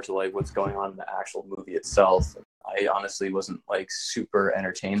attention more to like what's going on in the actual movie itself. I honestly wasn't like super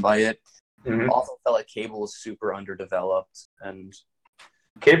entertained by it. Mm-hmm. Also felt like Cable was super underdeveloped, and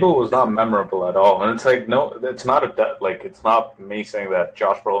Cable was not memorable at all. And it's like, no, it's not it's not me saying that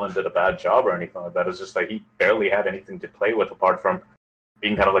Josh Brolin did a bad job or anything like that. It's just like he barely had anything to play with apart from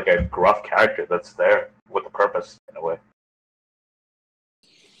being kind of like a gruff character that's there with a purpose in a way.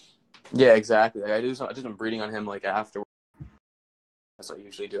 yeah, exactly. Like, I just been reading on him like after. That's what I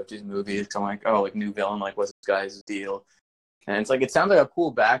usually do after these movies. I'm like, oh, like, new villain, like, what's this guy's deal? And it's like, it sounds like a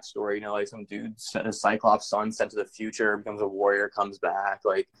cool backstory, you know, like some dude, a Cyclops son sent to the future, becomes a warrior, comes back,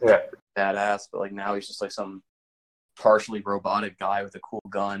 like, yeah, badass. But like, now he's just like some partially robotic guy with a cool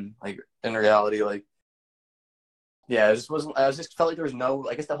gun. Like, in reality, like, yeah, it just wasn't. I just felt like there was no.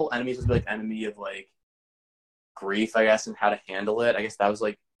 I guess the whole enemy was like enemy of like grief, I guess, and how to handle it. I guess that was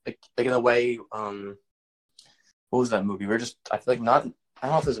like in a way. what was that movie? I feel like not. I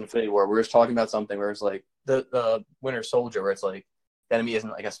don't know if it was Infinity War. We were just talking about something where it's like the Winter Soldier, where it's like the enemy isn't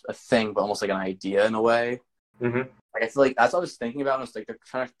like a thing, but almost like an idea in a way. Mm-hmm. Like I feel like that's what I was thinking about. And it's like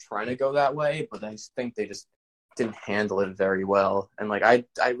they're trying to go that way, but I just think they just didn't handle it very well. And like I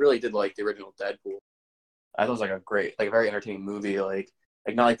really did like the original Deadpool. I thought it was like a great, like a very entertaining movie. Like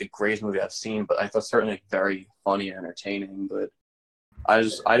not like the greatest movie I've seen, but I thought certainly like, very funny and entertaining. But I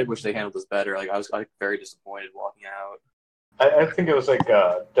did wish they handled this better. Like I was like very disappointed walking out. I think it was like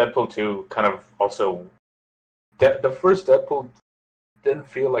Deadpool 2 kind of also. The first Deadpool didn't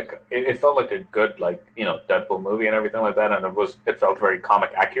feel like it felt like a good like Deadpool movie and everything like that, and it felt very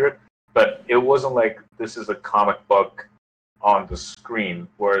comic accurate, but it wasn't like this is a comic book on the screen,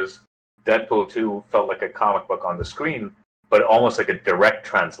 whereas Deadpool 2 felt like a comic book on the screen, but almost like a direct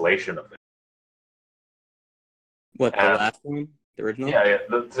translation of it. What, the last one, the original? Yeah,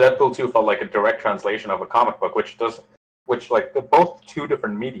 the Deadpool 2 felt like a direct translation of a comic book, which like they're both two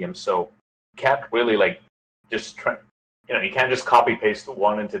different mediums, so you can't really like just you can't just copy paste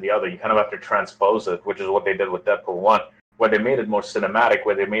one into the other. You kind of have to transpose it, which is what they did with Deadpool 1, where they made it more cinematic,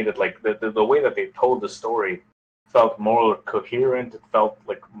 where they made it like the way that they told the story felt more coherent. It felt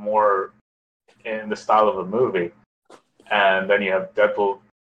like more in the style of a movie. And then you have Deadpool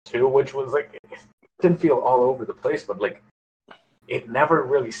 2, which was like, it didn't feel all over the place, but like it never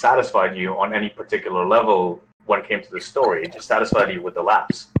really satisfied you on any particular level when it came to the story. It just satisfied you with the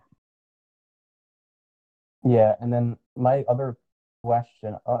laughs. Yeah, and then my other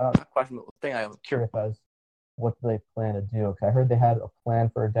question, The thing I was curious as what do they plan to do? Because I heard they had a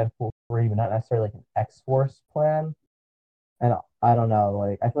plan for Deadpool 3, but not necessarily like an X-Force plan. And I don't know,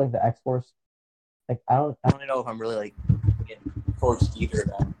 like I feel like the X-Force, like I don't know if I'm really like getting towards either of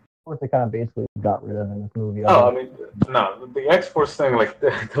them. Force they kind of basically got rid of in this movie. Oh, I mean, no, the X-Force thing, like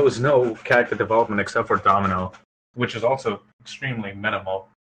there was no character development except for Domino, which is also extremely minimal.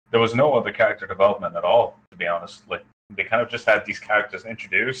 There was no other character development at all, to be honest. Like they kind of just had these characters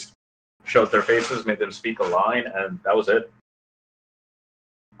introduced, showed their faces, made them speak a line, and that was it.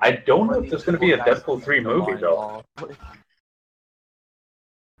 I don't know if there's going to be a Deadpool 3 movie, though.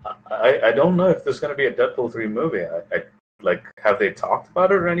 I don't know if there's going to be a Deadpool 3 movie. Like, have they talked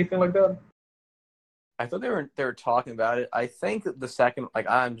about it or anything like that? I thought they were talking about it. I think the second, like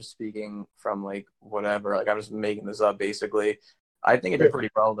I'm just speaking from like whatever, like I'm just making this up basically. I think it did pretty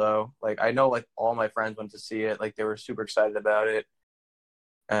well though. Like I know like all my friends went to see it, like they were super excited about it.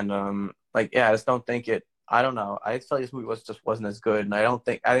 And like yeah, I just don't think it I don't know. I feel like this movie wasn't as good, and I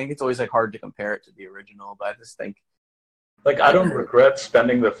think it's always like hard to compare it to the original, but I just think like I don't regret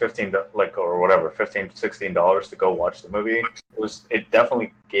spending the $15 or whatever $15 to $16 to go watch the movie. It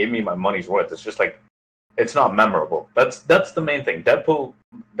definitely gave me my money's worth. It's just like it's not memorable. That's the main thing. Deadpool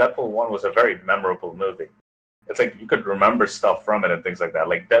 1 was a very memorable movie. It's like you could remember stuff from it and things like that.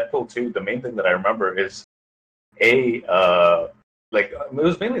 Like Deadpool 2, the main thing that I remember is like it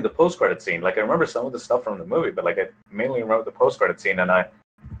was mainly the post-credit scene. Like I remember some of the stuff from the movie, but like I mainly remember the post-credit scene, and I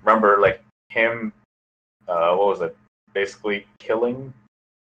remember like him what was it? Basically killing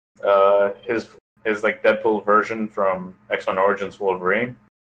his like Deadpool version from X-Men Origins Wolverine.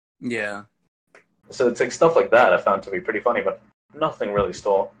 yeah. So it's like stuff like that I found to be pretty funny, but nothing really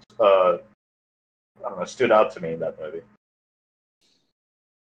I don't know, stood out to me in that movie.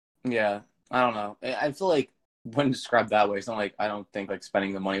 Yeah, I don't know. I feel like when described that way, it's not like I don't think like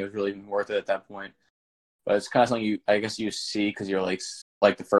spending the money was really even worth it at that point. But it's kind of something I guess you see because you're like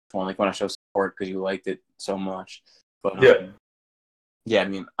the first one, like want to show support because you liked it so much. But yeah. I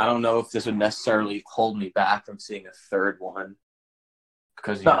mean, I don't know if this would necessarily hold me back from seeing a third one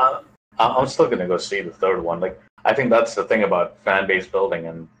because I'm still gonna go see the third one. Like I think that's the thing about fan base building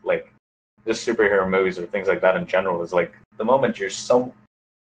and like just superhero movies or things like that in general is like the moment you're so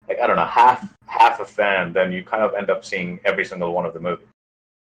like I don't know half a fan, then you kind of end up seeing every single one of the movies.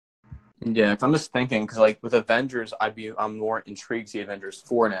 Yeah, I'm just thinking because like with Avengers, I'm more intrigued to see Avengers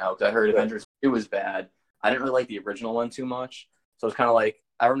 4 now because I heard Avengers 2 was bad. I didn't really like the original one too much, so it's kind of like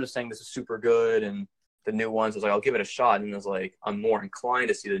everyone just saying this is super good, and the new ones I was like I'll give it a shot, and I was like I'm more inclined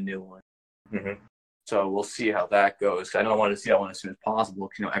to see the new one. Mm-hmm. So we'll see how that goes. I don't want to see that one as soon as possible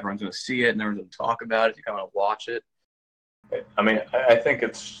because everyone's going to see it and everyone's going to talk about it. You kind of want to watch it. I mean, I think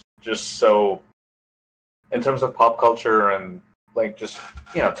it's just so in terms of pop culture and like just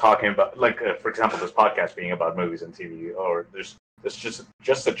talking about like for example this podcast being about movies and TV or there's just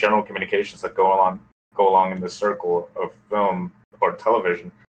the general communications that go along in the circle of film or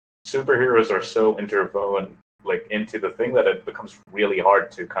television. Superheroes are so interwoven like into the thing that it becomes really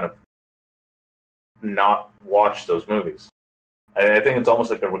hard to kind of not watch those movies. I think it's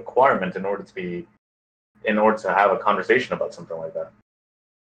almost like a requirement in order to be in order to have a conversation about something like that.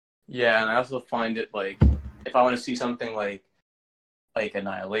 Yeah, and I also find it like if I want to see something like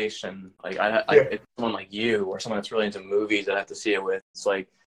Annihilation, it's someone like you or someone that's really into movies that I have to see it with. It's like,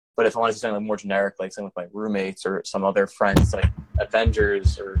 but if I want to see something more generic, like something with my roommates or some other friends, like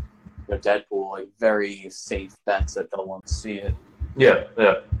Avengers or Deadpool, like very safe bets that they'll want to see it. Yeah.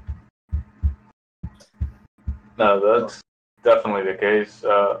 No, that's definitely the case.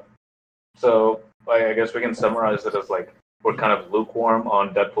 So I guess we can summarize it as like we're kind of lukewarm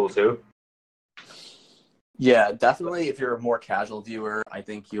on Deadpool 2. Yeah, definitely. If you're a more casual viewer, I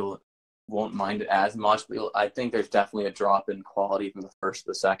think you won't mind it as much. But I think there's definitely a drop in quality from the first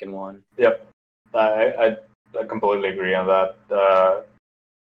to the second one. Yep, I completely agree on that.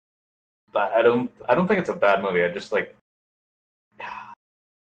 I don't think it's a bad movie. I just like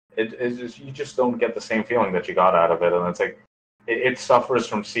it's just, you just don't get the same feeling that you got out of it, and it's like it suffers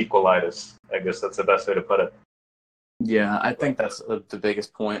from sequelitis. I guess that's the best way to put it. Yeah, I think that's the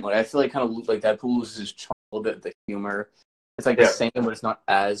biggest point. Like, I feel like kind of like Deadpool loses his charm a little bit, the humor. It's like the same, but it's not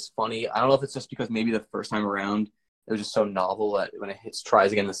as funny. I don't know if it's just because maybe the first time around it was just so novel that when it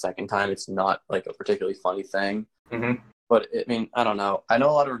tries again the second time, it's not like a particularly funny thing. Mm-hmm. But I mean, I don't know. I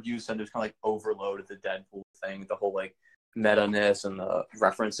know a lot of reviews said it was kind of like overloaded the Deadpool thing, the whole like meta-ness and the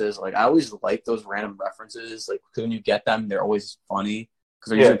references. Like, I always like those random references. Like, because when you get them, they're always funny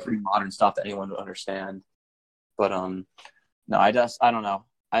because they're usually pretty modern stuff that anyone would understand. But no, I don't know.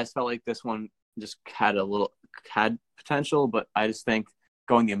 I just felt like this one just had potential, but I just think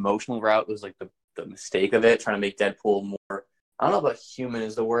going the emotional route was like the mistake of it, trying to make Deadpool more, I don't know about human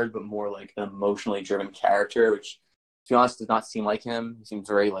is the word, but more like an emotionally driven character, which to be honest does not seem like him. He seems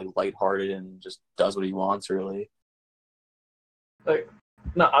very like lighthearted and just does what he wants, really. Like,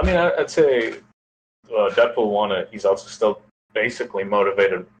 no, I mean I'd say Deadpool 1. He's also still basically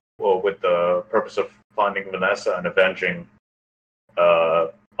motivated with the purpose of finding Vanessa and avenging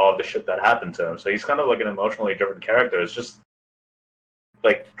all the shit that happened to him. So he's kind of like an emotionally driven character. It's just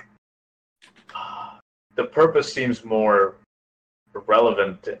like the purpose seems more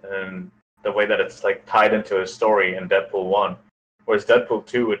relevant in the way that it's like tied into his story in Deadpool 1. Whereas Deadpool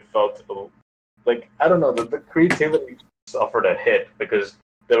 2, it felt like, I don't know, the creativity suffered a hit because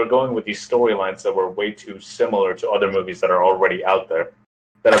they were going with these storylines that were way too similar to other movies that are already out there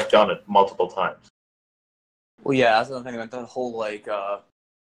that have done it multiple times. Well, yeah, that's another thing about that whole like I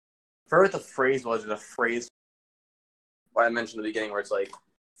forget what the phrase was. The phrase what I mentioned at the beginning, where it's like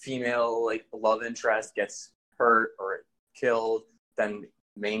female like love interest gets hurt or killed, then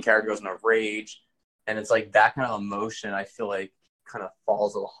main character goes in a rage, and it's like that kind of emotion. I feel like kind of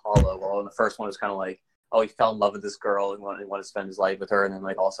falls a little hollow. While in the first one, it's kind of like, oh, he fell in love with this girl and wanted to spend his life with her, and then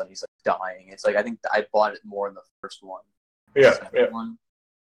like all of a sudden he's like dying. It's like I think I bought it more in the first one. Yeah. One.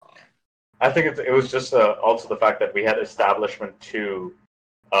 I think it was just also the fact that we had establishment to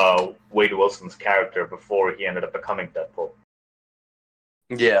Wade Wilson's character before he ended up becoming Deadpool.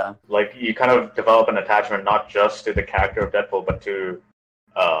 Yeah. Like, you kind of develop an attachment not just to the character of Deadpool, but to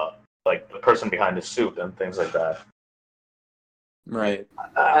like the person behind the suit and things like that. Right.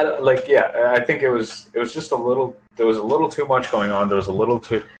 I think it was just a little. There was a little too much going on. There was a little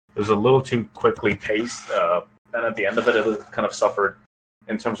too quickly paced, and at the end of it, it kind of suffered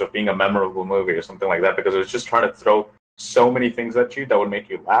in terms of being a memorable movie or something like that, because it was just trying to throw so many things at you that would make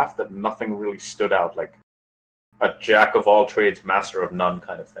you laugh that nothing really stood out, like a jack of all trades, master of none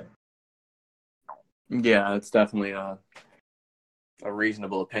kind of thing. Yeah, it's definitely a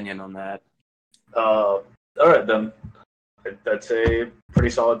reasonable opinion on that. All right, then. That's a pretty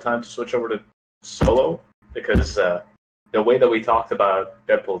solid time to switch over to Solo, because the way that we talked about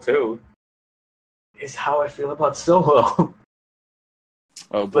Deadpool 2 is how I feel about Solo.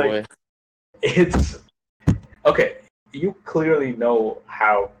 Oh boy. Like, it's okay. You clearly know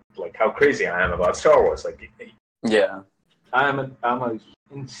how crazy I am about Star Wars. Like, yeah, I'm a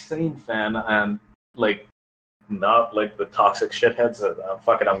insane fan, and like not like the toxic shitheads.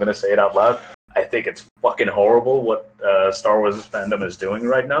 Fuck it, I'm gonna say it out loud. I think it's fucking horrible what Star Wars Fandom is doing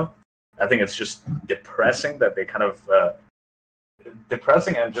right now. I think it's just depressing that they kind of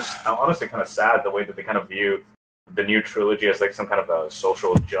depressing and just honestly kind of sad the way that they kind of view the new trilogy as like some kind of a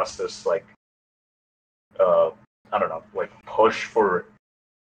social justice, like I don't know, like push for,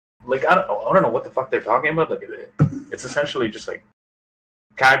 like I don't know what the fuck they're talking about. Like, it's essentially just like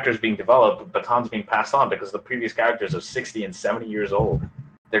characters being developed, batons being passed on, because the previous characters are 60 and 70 years old.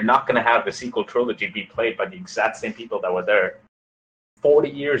 They're not going to have the sequel trilogy be played by the exact same people that were there 40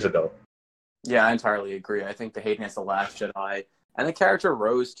 years ago. Yeah, I entirely agree. I think the hating as the Last Jedi and the character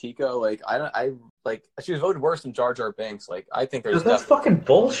Rose Tico, like I like she was voted worse than Jar Jar Binks. Like, I think there's that's fucking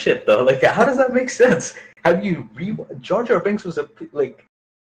bullshit though. Like, how does that make sense? Have you Jar Jar Binks was like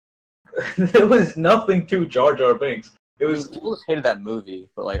there was nothing to Jar Jar Binks. It was people just hated that movie,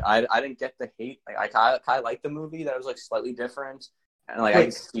 but like I didn't get the hate. Like I kind of liked the movie that was like slightly different, and like I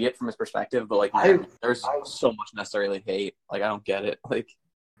can see it from his perspective. But like man, there's so much necessarily hate. Like I don't get it. Like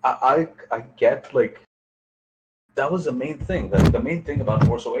I get like that was the main thing. The main thing about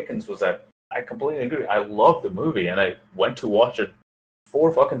Force Awakens was that I completely agree. I loved the movie, and I went to watch it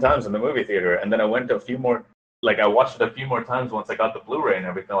 4 fucking times in the movie theater, and then I went to a few more. Like I watched it a few more times once I got the Blu-ray and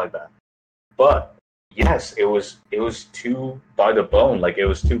everything like that. But yes, it was too by the bone. Like it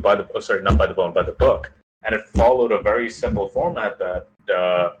was too by the sorry, not by the bone, by the book, and it followed a very simple format that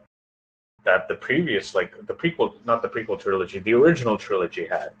that the previous, like the prequel, not the prequel trilogy, the original trilogy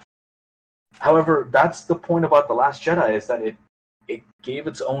had. However, that's the point about The Last Jedi is that it gave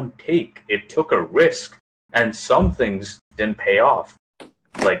its own take. It took a risk, and some things didn't pay off,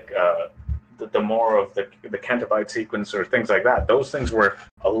 like the more of the Cantabite sequence or things like that. Those things were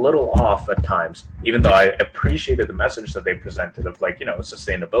a little off at times, even though I appreciated the message that they presented of like,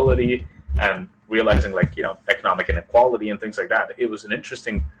 sustainability and realizing like, economic inequality and things like that. It was an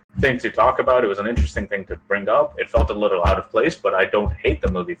interesting thing to talk about. It was an interesting thing to bring up. It felt a little out of place, but I don't hate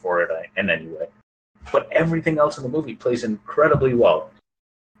the movie for it in any way. But everything else in the movie plays incredibly well.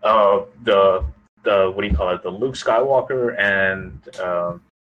 The what do you call it? The Luke Skywalker and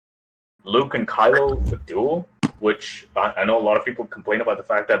Luke and Kylo duel, which I know a lot of people complain about the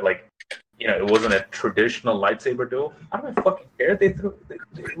fact that like, it wasn't a traditional lightsaber duel. I don't fucking care.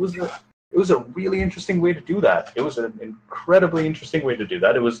 It was a really interesting way to do that. It was an incredibly interesting way to do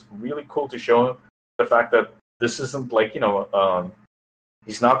that. It was really cool to show the fact that this isn't like,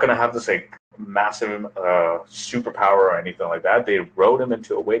 he's not going to have this like massive superpower or anything like that. They wrote him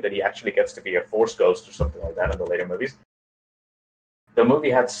into a way that he actually gets to be a Force ghost or something like that in the later movies. The movie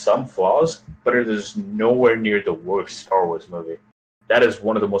had some flaws, but it is nowhere near the worst Star Wars movie. That is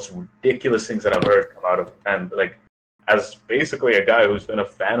one of the most ridiculous things that I've heard come out of, and like, as basically a guy who's been a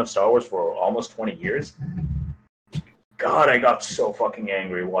fan of Star Wars for almost 20 years, God, I got so fucking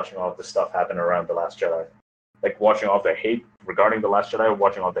angry watching all of this stuff happen around The Last Jedi. Like, watching all the hate regarding The Last Jedi,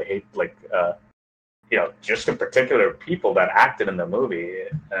 watching all the hate, like, just in particular people that acted in the movie,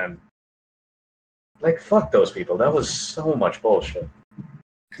 and like, fuck those people. That was so much bullshit.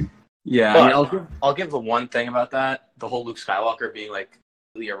 Yeah, I mean, I'll give the one thing about that. The whole Luke Skywalker being like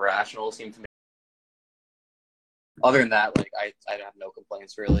really irrational seemed to me. Other than that, like I have no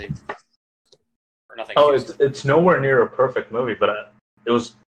complaints really. Or nothing. Oh, it's nowhere near a perfect movie, but it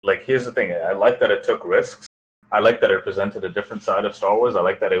was like, here's the thing. I like that it took risks. I like that it presented a different side of Star Wars. I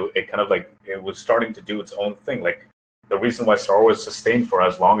like that it kind of like it was starting to do its own thing. Like, the reason why Star Wars sustained for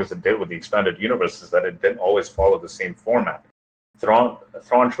as long as it did with the expanded universe is that it didn't always follow the same format.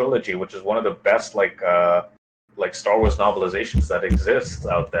 Thrawn trilogy, which is one of the best like Star Wars novelizations that exists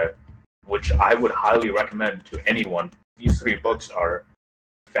out there, which I would highly recommend to anyone. These 3 books are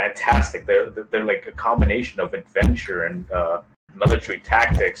fantastic. They're like a combination of adventure and military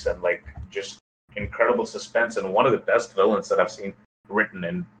tactics and like just incredible suspense, and one of the best villains that I've seen written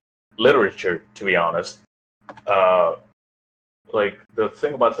in literature, to be honest. Like, the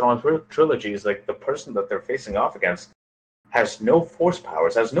thing about Thrawn trilogy is like the person that they're facing off against has no force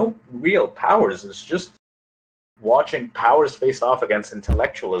powers, has no real powers. It's just watching powers face off against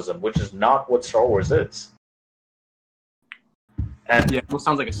intellectualism, which is not what Star Wars is. And yeah, it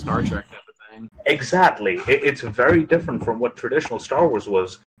sounds like a Star Trek type of thing. Exactly. It's very different from what traditional Star Wars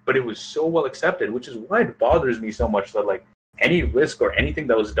was, but it was so well accepted, which is why it bothers me so much that like any risk or anything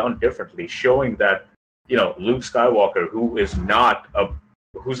that was done differently, showing that, Luke Skywalker,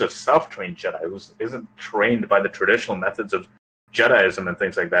 who's a self-trained Jedi, who isn't trained by the traditional methods of Jediism and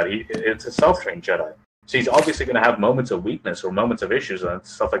things like that. It's a self-trained Jedi. So he's obviously going to have moments of weakness or moments of issues and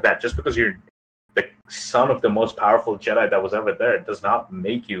stuff like that. Just because you're the son of the most powerful Jedi that was ever there does not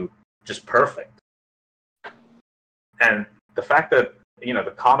make you just perfect. And the fact that,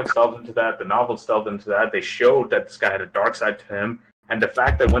 the comics delved into that, the novels delved into that, they showed that this guy had a dark side to him. And the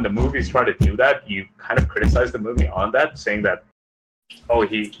fact that when the movies try to do that, you kind of criticize the movie on that, saying that, oh,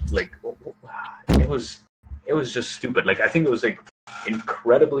 it was just stupid. Like, I think it was like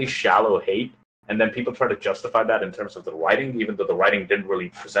incredibly shallow hate, and then people try to justify that in terms of the writing, even though the writing didn't really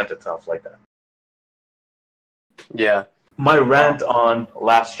present itself like that. Yeah. My rant on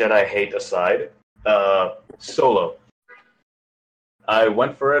Last Jedi hate aside, Solo. I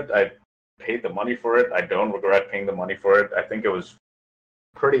went for it. I paid the money for it. I don't regret paying the money for it. I think it was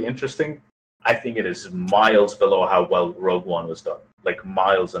pretty interesting. I think it is miles below how well Rogue One was done. Like,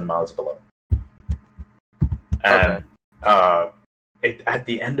 miles and miles below. And at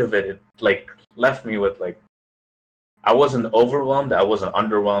the end of it, it like left me with like I wasn't overwhelmed, I wasn't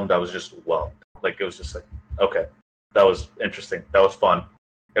underwhelmed, I was just whelmed. Like it was just like okay, that was interesting, that was fun.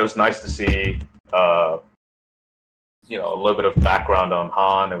 It was nice to see a little bit of background on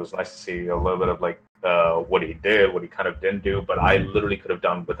Han. It was nice to see a little bit of like what he did, what he kind of didn't do. But I literally could have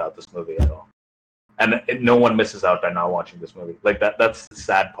done without this movie at all. And no one misses out by not watching this movie. Like that's the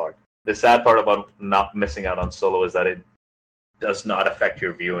sad part. The sad part about not missing out on Solo is that it does not affect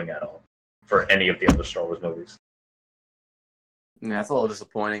your viewing at all for any of the other Star Wars movies. Yeah, that's a little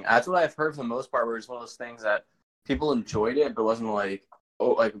disappointing. That's what I've heard for the most part. Where it's one of those things that people enjoyed it, but wasn't like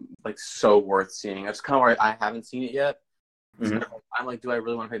so worth seeing. That's kind of where I haven't seen it yet. Mm-hmm. So I'm like, do I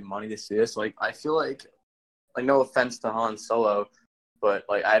really want to pay money to see this? Like, I feel like no offense to Han Solo, but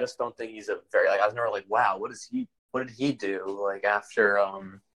like I just don't think he's a very like I was never like, wow, what did he do like after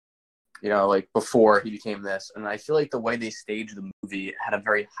like before he became this? And I feel like the way they staged the movie had a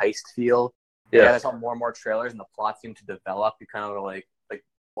very heist feel. Yeah, I saw more and more trailers and the plot seemed to develop. You kind of were like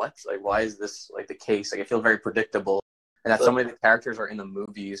what? Like why is this like the case? Like I feel very predictable. And that so many of the characters are in the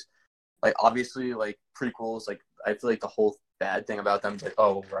movies. Like obviously like prequels, like I feel like the whole bad thing about them is like,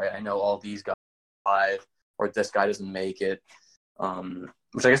 oh right, I know all these guys alive, or this guy doesn't make it.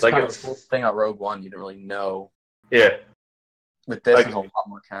 Which I guess like kind of the cool thing about Rogue One, you didn't really know. Yeah. With this, there's a lot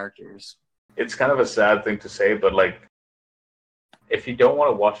more characters. It's kind of a sad thing to say, but like, if you don't want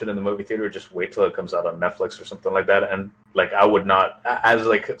to watch it in the movie theater, just wait till it comes out on Netflix or something like that. And like, I would not, as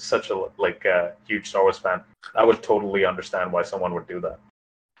like such a like huge Star Wars fan, I would totally understand why someone would do that.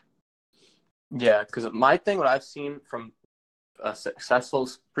 Yeah, because my thing, what I've seen from successful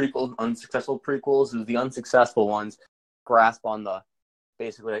prequels, unsuccessful prequels, is the unsuccessful ones grasp on the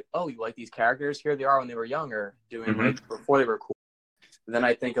basically like, oh, you like these characters? Here they are when they were younger, doing like before they were cool. And then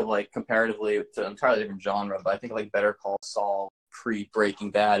I think of like comparatively to an entirely different genre, but I think of like Better Call Saul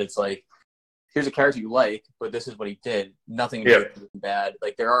pre-Breaking Bad. It's like, here's a character you like, but this is what he did. Nothing Breaking Bad.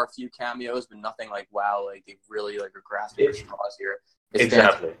 Like there are a few cameos, but nothing like wow, like they really like are grasping for straws here.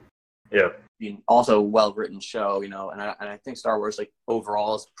 Exactly. Yeah. Also a well-written show, and I think Star Wars like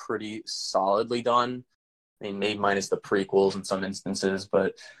overall is pretty solidly done. I mean, maybe minus the prequels in some instances,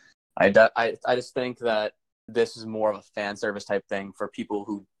 but I just think that this is more of a fan service type thing for people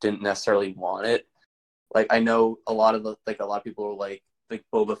who didn't necessarily want it. Like I know a lot of people are like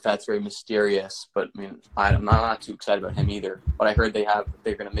Boba Fett's very mysterious, but I mean I'm not too excited about him either. But I heard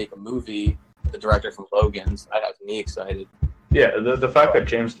they're going to make a movie. The director from Logan's, that has me excited. Yeah, the fact that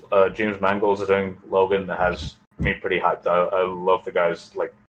James Mangold is doing Logan has me pretty hyped. I love the guy's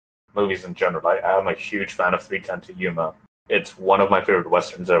like movies in general. I'm a huge fan of 310 to Yuma. It's one of my favorite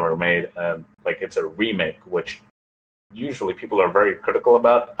westerns ever made, and like it's a remake, which usually people are very critical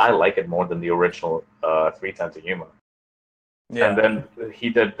about. I like it more than the original 310 to Yuma. Yeah. And then he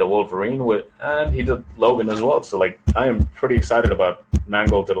did the Wolverine and he did Logan as well. So like I am pretty excited about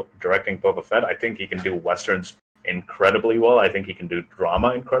Mangold directing Boba Fett. I think he can do westerns incredibly well. I think he can do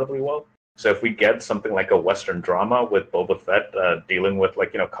drama incredibly well. So if we get something like a western drama with Boba Fett dealing with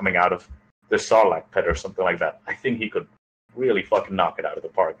like coming out of the Sarlacc pit or something like that, I think he could really fucking knock it out of the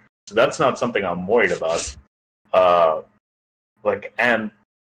park. So that's not something I'm worried about. And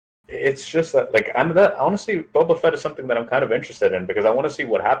it's just that honestly, Boba Fett is something that I'm kind of interested in because I want to see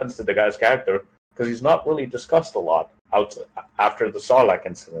what happens to the guy's character because he's not really discussed a lot after the Sarlacc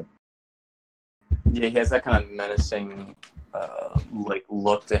incident. Yeah, he has that kind of menacing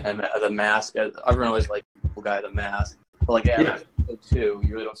look to him. The mask, everyone always like the guy with the mask, but like episode 2,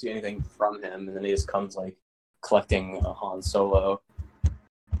 you really don't see anything from him, and then he just comes like collecting Han Solo.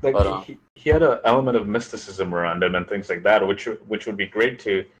 Like but, he had an element of mysticism around him and things like that, which would be great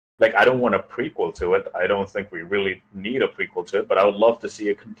to. Like, I don't want a prequel to it. I don't think we really need a prequel to it, but I would love to see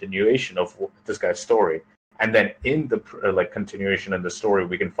a continuation of this guy's story. And then in the continuation in the story,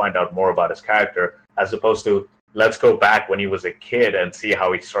 we can find out more about his character, as opposed to let's go back when he was a kid and see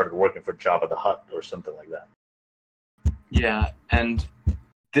how he started working for Jabba the Hutt or something like that. Yeah, and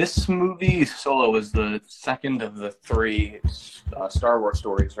this movie, Solo, is the second of the 3 Star Wars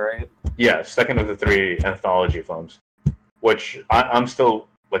stories, right? Yeah, second of the 3 anthology films, which I'm still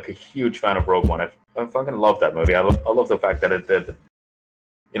like a huge fan of Rogue One. I fucking love that movie. I love the fact that it did.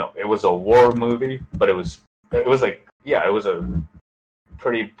 It was a war movie, but it was a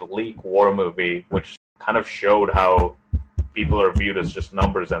pretty bleak war movie, which kind of showed how people are viewed as just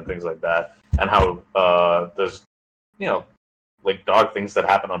numbers and things like that, and how there's like dark things that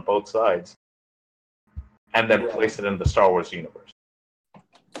happen on both sides, and then place it in the Star Wars universe.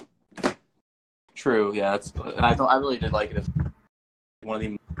 True, yeah, I really did like it. It's one of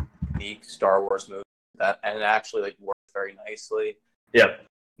the unique Star Wars movies and it actually like worked very nicely. Yeah.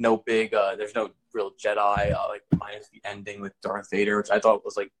 No big, there's no real Jedi, like minus the ending with Darth Vader, which I thought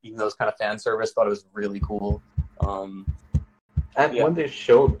was like, even though it's kind of fan service, thought it was really cool. And when they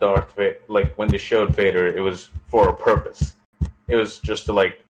showed Darth Vader, like when they showed Vader, it was for a purpose. It was just to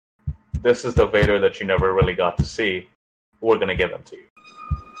like, this is the Vader that you never really got to see. We're gonna give him to you.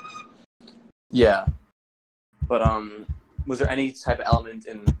 Yeah, but was there any type of element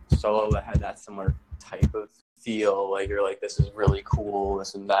in Solo that had that similar type of feel? Like you're like, this is really cool,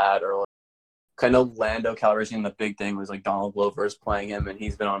 this and that, or like, kind of Lando Calrissian. The big thing was like Donald Glover's playing him, and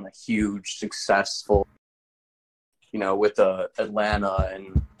he's been on a huge, successful, with Atlanta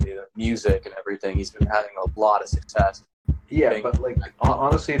and the music and everything. He's been having a lot of success. Yeah, but like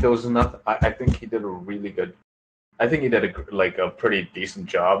honestly, there was nothing. I think he did a really good. I think he did a pretty decent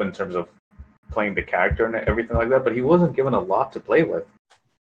job in terms of playing the character and everything like that. But he wasn't given a lot to play with.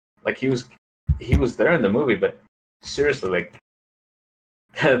 Like he was there in the movie, but seriously, like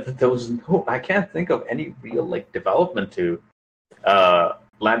there was no. I can't think of any real like development to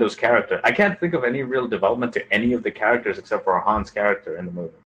Lando's character. I can't think of any real development to any of the characters except for Han's character in the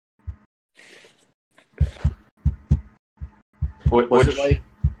movie. Was it like?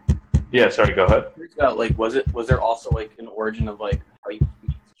 Yeah, sorry. Go ahead. Like, was there also like an origin of like how you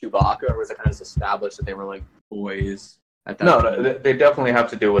meet Chewbacca, or was it kind of just established that they were like boys at that time? No, they definitely have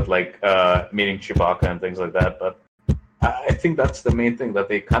to do with like meeting Chewbacca and things like that. But I think that's the main thing, that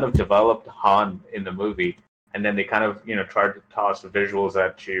they kind of developed Han in the movie, and then they kind of tried to toss visuals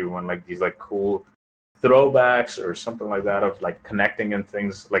at you and like these like cool throwbacks or something like that of like connecting and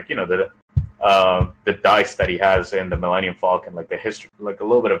things like the dice that he has in the Millennium Falcon, like the history, like a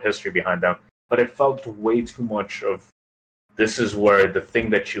little bit of history behind them. But it felt way too much of, this is where the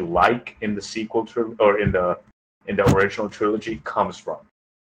thing that you like in the sequel or in the original trilogy comes from.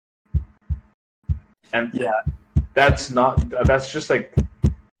 And yeah, that's just like,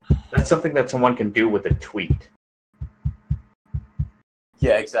 that's something that someone can do with a tweet.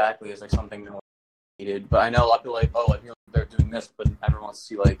 Yeah, exactly. It's like something no one needed. But I know a lot of people like, oh, I feel like they're doing this, but everyone wants to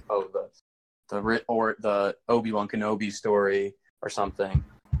see like, oh, the Obi-Wan Kenobi story or something.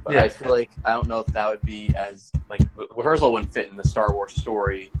 But yeah. I feel like I don't know if that would be as like, rehearsal wouldn't fit in the Star Wars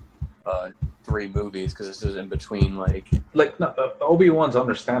story 3 movies, because this is in between like no, Obi-Wan's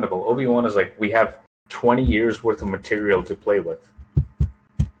understandable. Obi-Wan is like, we have 20 years worth of material to play with.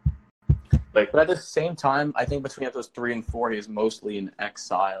 Like, but at the same time, I think between episodes 3 and 4, he is mostly in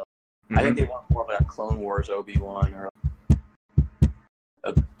exile. Mm-hmm. I think they want more of like a Clone Wars Obi-Wan, or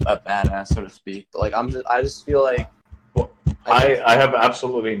a badass, so to speak. But like, I just feel like, I have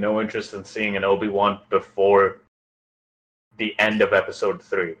absolutely no interest in seeing an Obi-Wan before the end of episode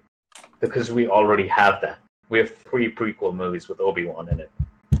 3, because we already have that. We have 3 prequel movies with Obi-Wan in it,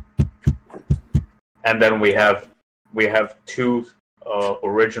 and then we have 2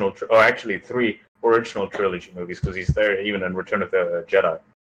 original, or actually 3 original trilogy movies, because he's there even in Return of the Jedi.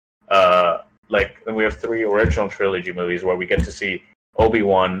 And we have 3 original trilogy movies where we get to see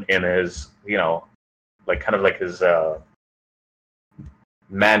Obi-Wan in his, like kind of like his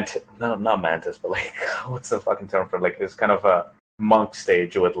not mantis, but like, what's the fucking term for like his kind of a monk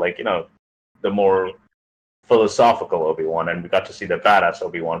stage with like, the more philosophical Obi-Wan, and we got to see the badass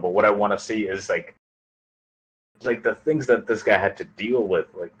Obi-Wan. But what I want to see is like the things that this guy had to deal with.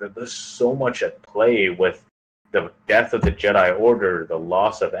 Like, there's so much at play with the death of the Jedi Order, the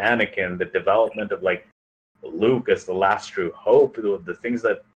loss of Anakin, the development of like Luke as the last true hope, the things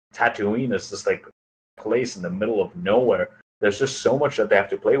that Tatooine is just like place in the middle of nowhere. There's just so much that they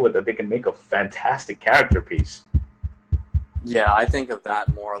have to play with that they can make a fantastic character piece. Yeah, I think of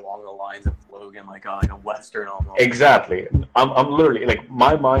that more along the lines of Logan, like a Western almost. Exactly. I'm literally like,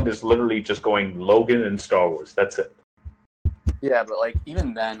 my mind is literally just going Logan and Star Wars. That's it. Yeah, but like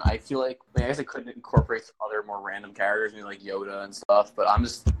even then, I feel like, I guess I couldn't incorporate some other more random characters, maybe like Yoda and stuff. But I'm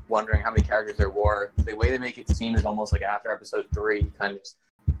just wondering how many characters there were. The way they make it seem is almost like after episode 3, he kind of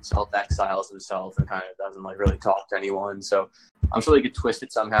self-exiles himself and kind of doesn't like really talk to anyone. So I'm sure they could twist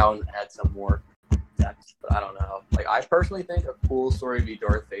it somehow and add some more depth. But I don't know. Like, I personally think a cool story would be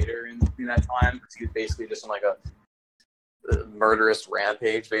Darth Vader in that time, because he was basically just on like a murderous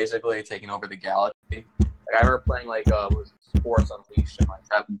rampage, basically taking over the galaxy. Like, I remember playing like Force Unleashed and like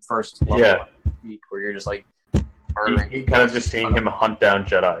that first level week where you're just like murdering. You kind of just seeing him hunt down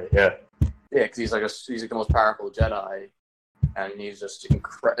Jedi. Yeah, because he's like the most powerful Jedi, and he's just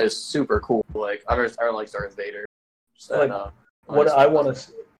is super cool. Like I like Darth Vader. What I want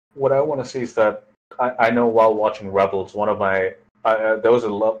to see is that I know while watching Rebels, one of my there was a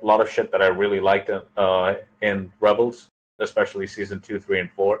lot of shit that I really liked in Rebels, especially season 2, 3,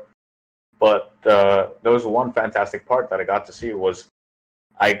 and 4. But there was one fantastic part that I got to see was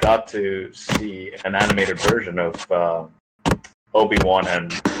I got to see an animated version of Obi-Wan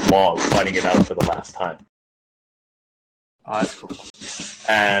and Maul fighting it out for the last time. Oh, that's cool.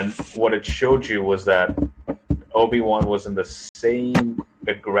 And what it showed you was that Obi-Wan wasn't the same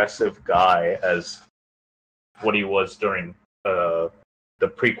aggressive guy as what he was during the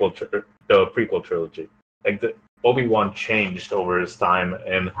prequel trilogy. Like Obi-Wan changed over his time,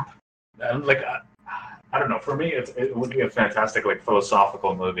 and like I don't know. For me, it would be a fantastic like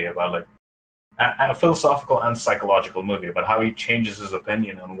philosophical movie about like a philosophical and psychological movie about how he changes his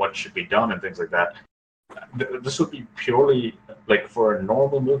opinion on what should be done and things like that. This would be purely like for a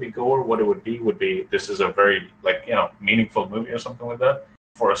normal moviegoer. What it would be this is a very like meaningful movie or something like that.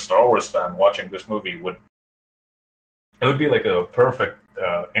 For a Star Wars fan, watching this movie would be like a perfect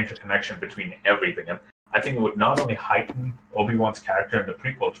interconnection between everything. And I think it would not only heighten Obi-Wan's character in the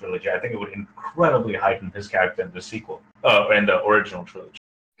prequel trilogy, I think it would incredibly heighten his character in the sequel, in the original trilogy.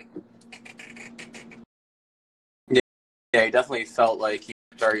 Yeah, he definitely felt like he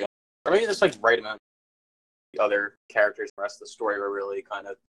was very, or maybe just like right amount. The other characters, the rest of the story were really kind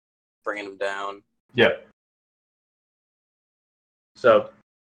of bringing him down. Yeah. So,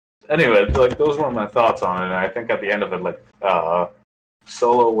 anyway, like those were my thoughts on it. And I think at the end of it, like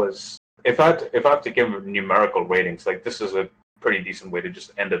Solo was. If I have to give numerical ratings, like this is a pretty decent way to just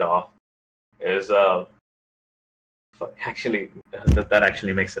end it off. Is actually that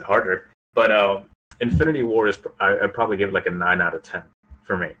actually makes it harder. But Infinity War is I'd probably give it like a 9 out of 10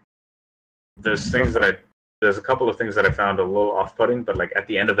 for me. There's a couple of things that I found a little off-putting, but like at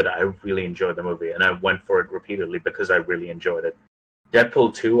the end of it, I really enjoyed the movie, and I went for it repeatedly because I really enjoyed it.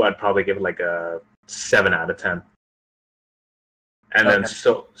 Deadpool 2, I'd probably give it like a 7 out of 10. And then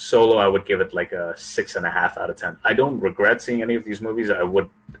Solo, I would give it like a 6.5 out of 10. I don't regret seeing any of these movies.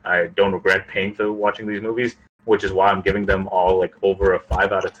 I don't regret paying for watching these movies, which is why I'm giving them all like over a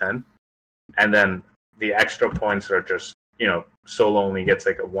 5 out of 10. And then the extra points are just, Solo only gets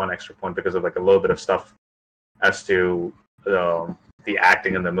like a 1 extra point because of like a little bit of stuff as to the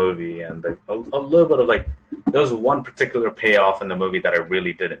acting in the movie and a little bit of like there was one particular payoff in the movie that I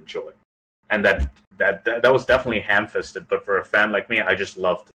really did enjoy, and that was definitely ham-fisted. But for a fan like me, I just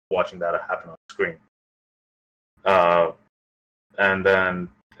loved watching that happen on screen. And then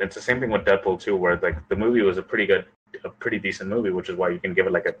it's the same thing with Deadpool 2, where like the movie was a pretty decent movie, which is why you can give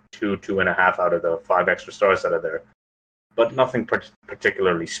it like a 2.5 out of the 5 extra stars that are there, but nothing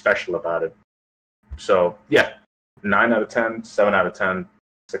particularly special about it. So yeah, 9 out of 10, 7 out of 10,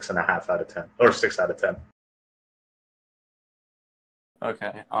 6.5 out of 10, or 6 out of 10.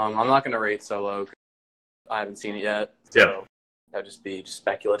 Okay. I'm not going to rate Solo. I haven't seen it yet. So Yeah. that'd just be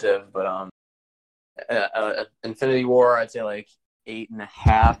speculative. But Infinity War, I'd say like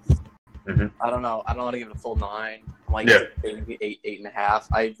 8.5. Mm-hmm. I don't know. I don't want to give it a full 9. I'm like maybe 8.5.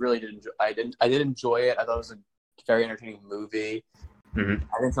 I really did. I did enjoy it. I thought it was a very entertaining movie. Mm-hmm.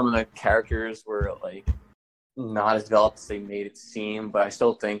 I think some of the characters were like not as developed as they made it seem, but I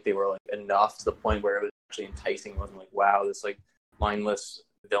still think they were like enough to the point where it was actually enticing. It wasn't like, wow, this like mindless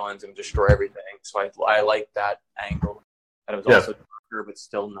villains and destroy everything. So I like that angle. And it was also darker, but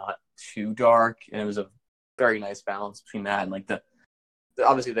still not too dark. And it was a very nice balance between that and like the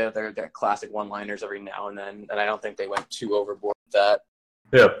obviously they're classic one-liners every now and then, and I don't think they went too overboard with that.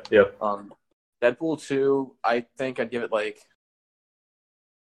 Yeah. Deadpool 2, I think I'd give it like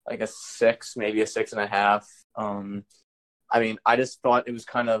a 6, maybe a 6.5. I mean, I just thought it was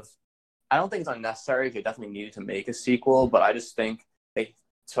kind of. I don't think it's unnecessary. They definitely needed to make a sequel, but I just think they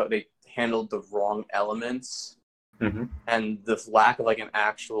handled the wrong elements, and the lack of like an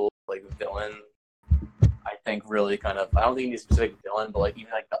actual like villain. I think really kind of. I don't think you need a specific villain, but like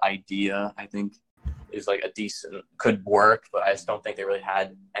even like the idea, I think is like a decent could work, but I just don't think they really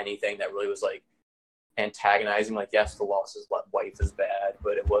had anything that really was like antagonizing. Like, yes, the loss is wife is bad,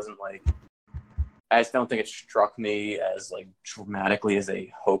 but it wasn't like. I just don't think it struck me as like dramatically as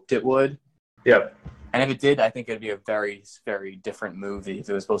they hoped it would. Yeah. And if it did, I think it'd be a very, very different movie. If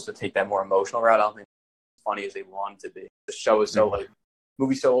it was supposed to take that more emotional route, I don't think it's as funny as they wanted to be. The show is so like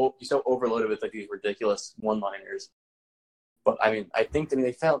so overloaded with like these ridiculous one-liners. But I mean, I think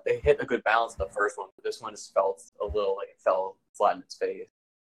they hit a good balance in the first one, but this one just felt a little like it fell flat in its face.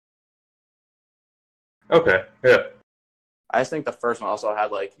 Okay. Yeah. I just think the first one also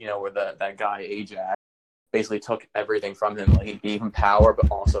had like, where that guy Ajax basically took everything from him. Like he gave him power, but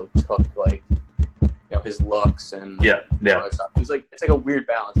also took like, his looks and yeah. stuff. It's like a weird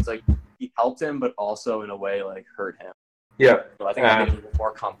balance. It's like he helped him, but also in a way like hurt him. Yeah. So I think that made it a little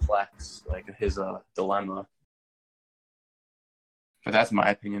more complex, like his dilemma. But that's my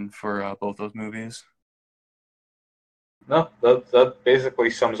opinion for both those movies. No, that basically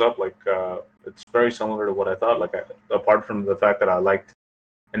sums up. Like, it's very similar to what I thought. Like, apart from the fact that I liked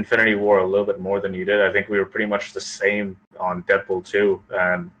Infinity War a little bit more than you did, I think we were pretty much the same on Deadpool 2.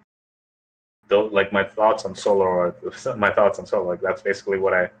 And though, like my thoughts on Solo, like that's basically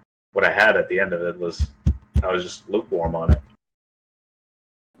what I had at the end of it was I was just lukewarm on it.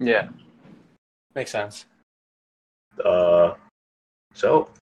 Yeah, makes sense. So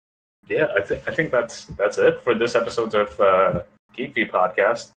yeah, I think that's it for this episode of Geek View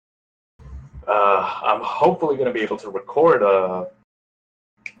podcast. I'm hopefully going to be able to record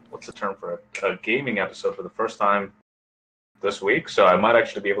what's the term for it? A gaming episode for the first time this week. So I might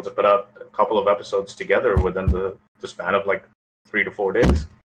actually be able to put out a couple of episodes together within the span of like 3 to 4 days.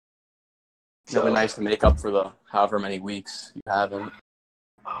 It'll be nice to make up for the however many weeks you haven't.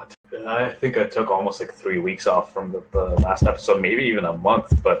 I think I took almost like 3 weeks off from the last episode, maybe even a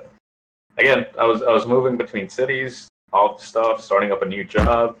month. But again, I was moving between cities, all the stuff, starting up a new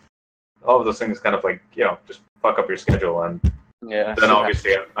job. All of those things kind of like, just fuck up your schedule. And Yeah. then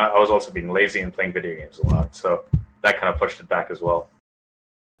obviously I was also being lazy and playing video games a lot. So that kind of pushed it back as well.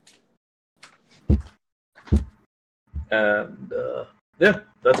 And yeah,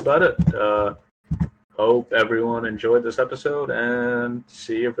 that's about it. Hope everyone enjoyed this episode and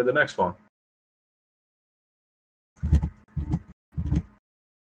see you for the next one.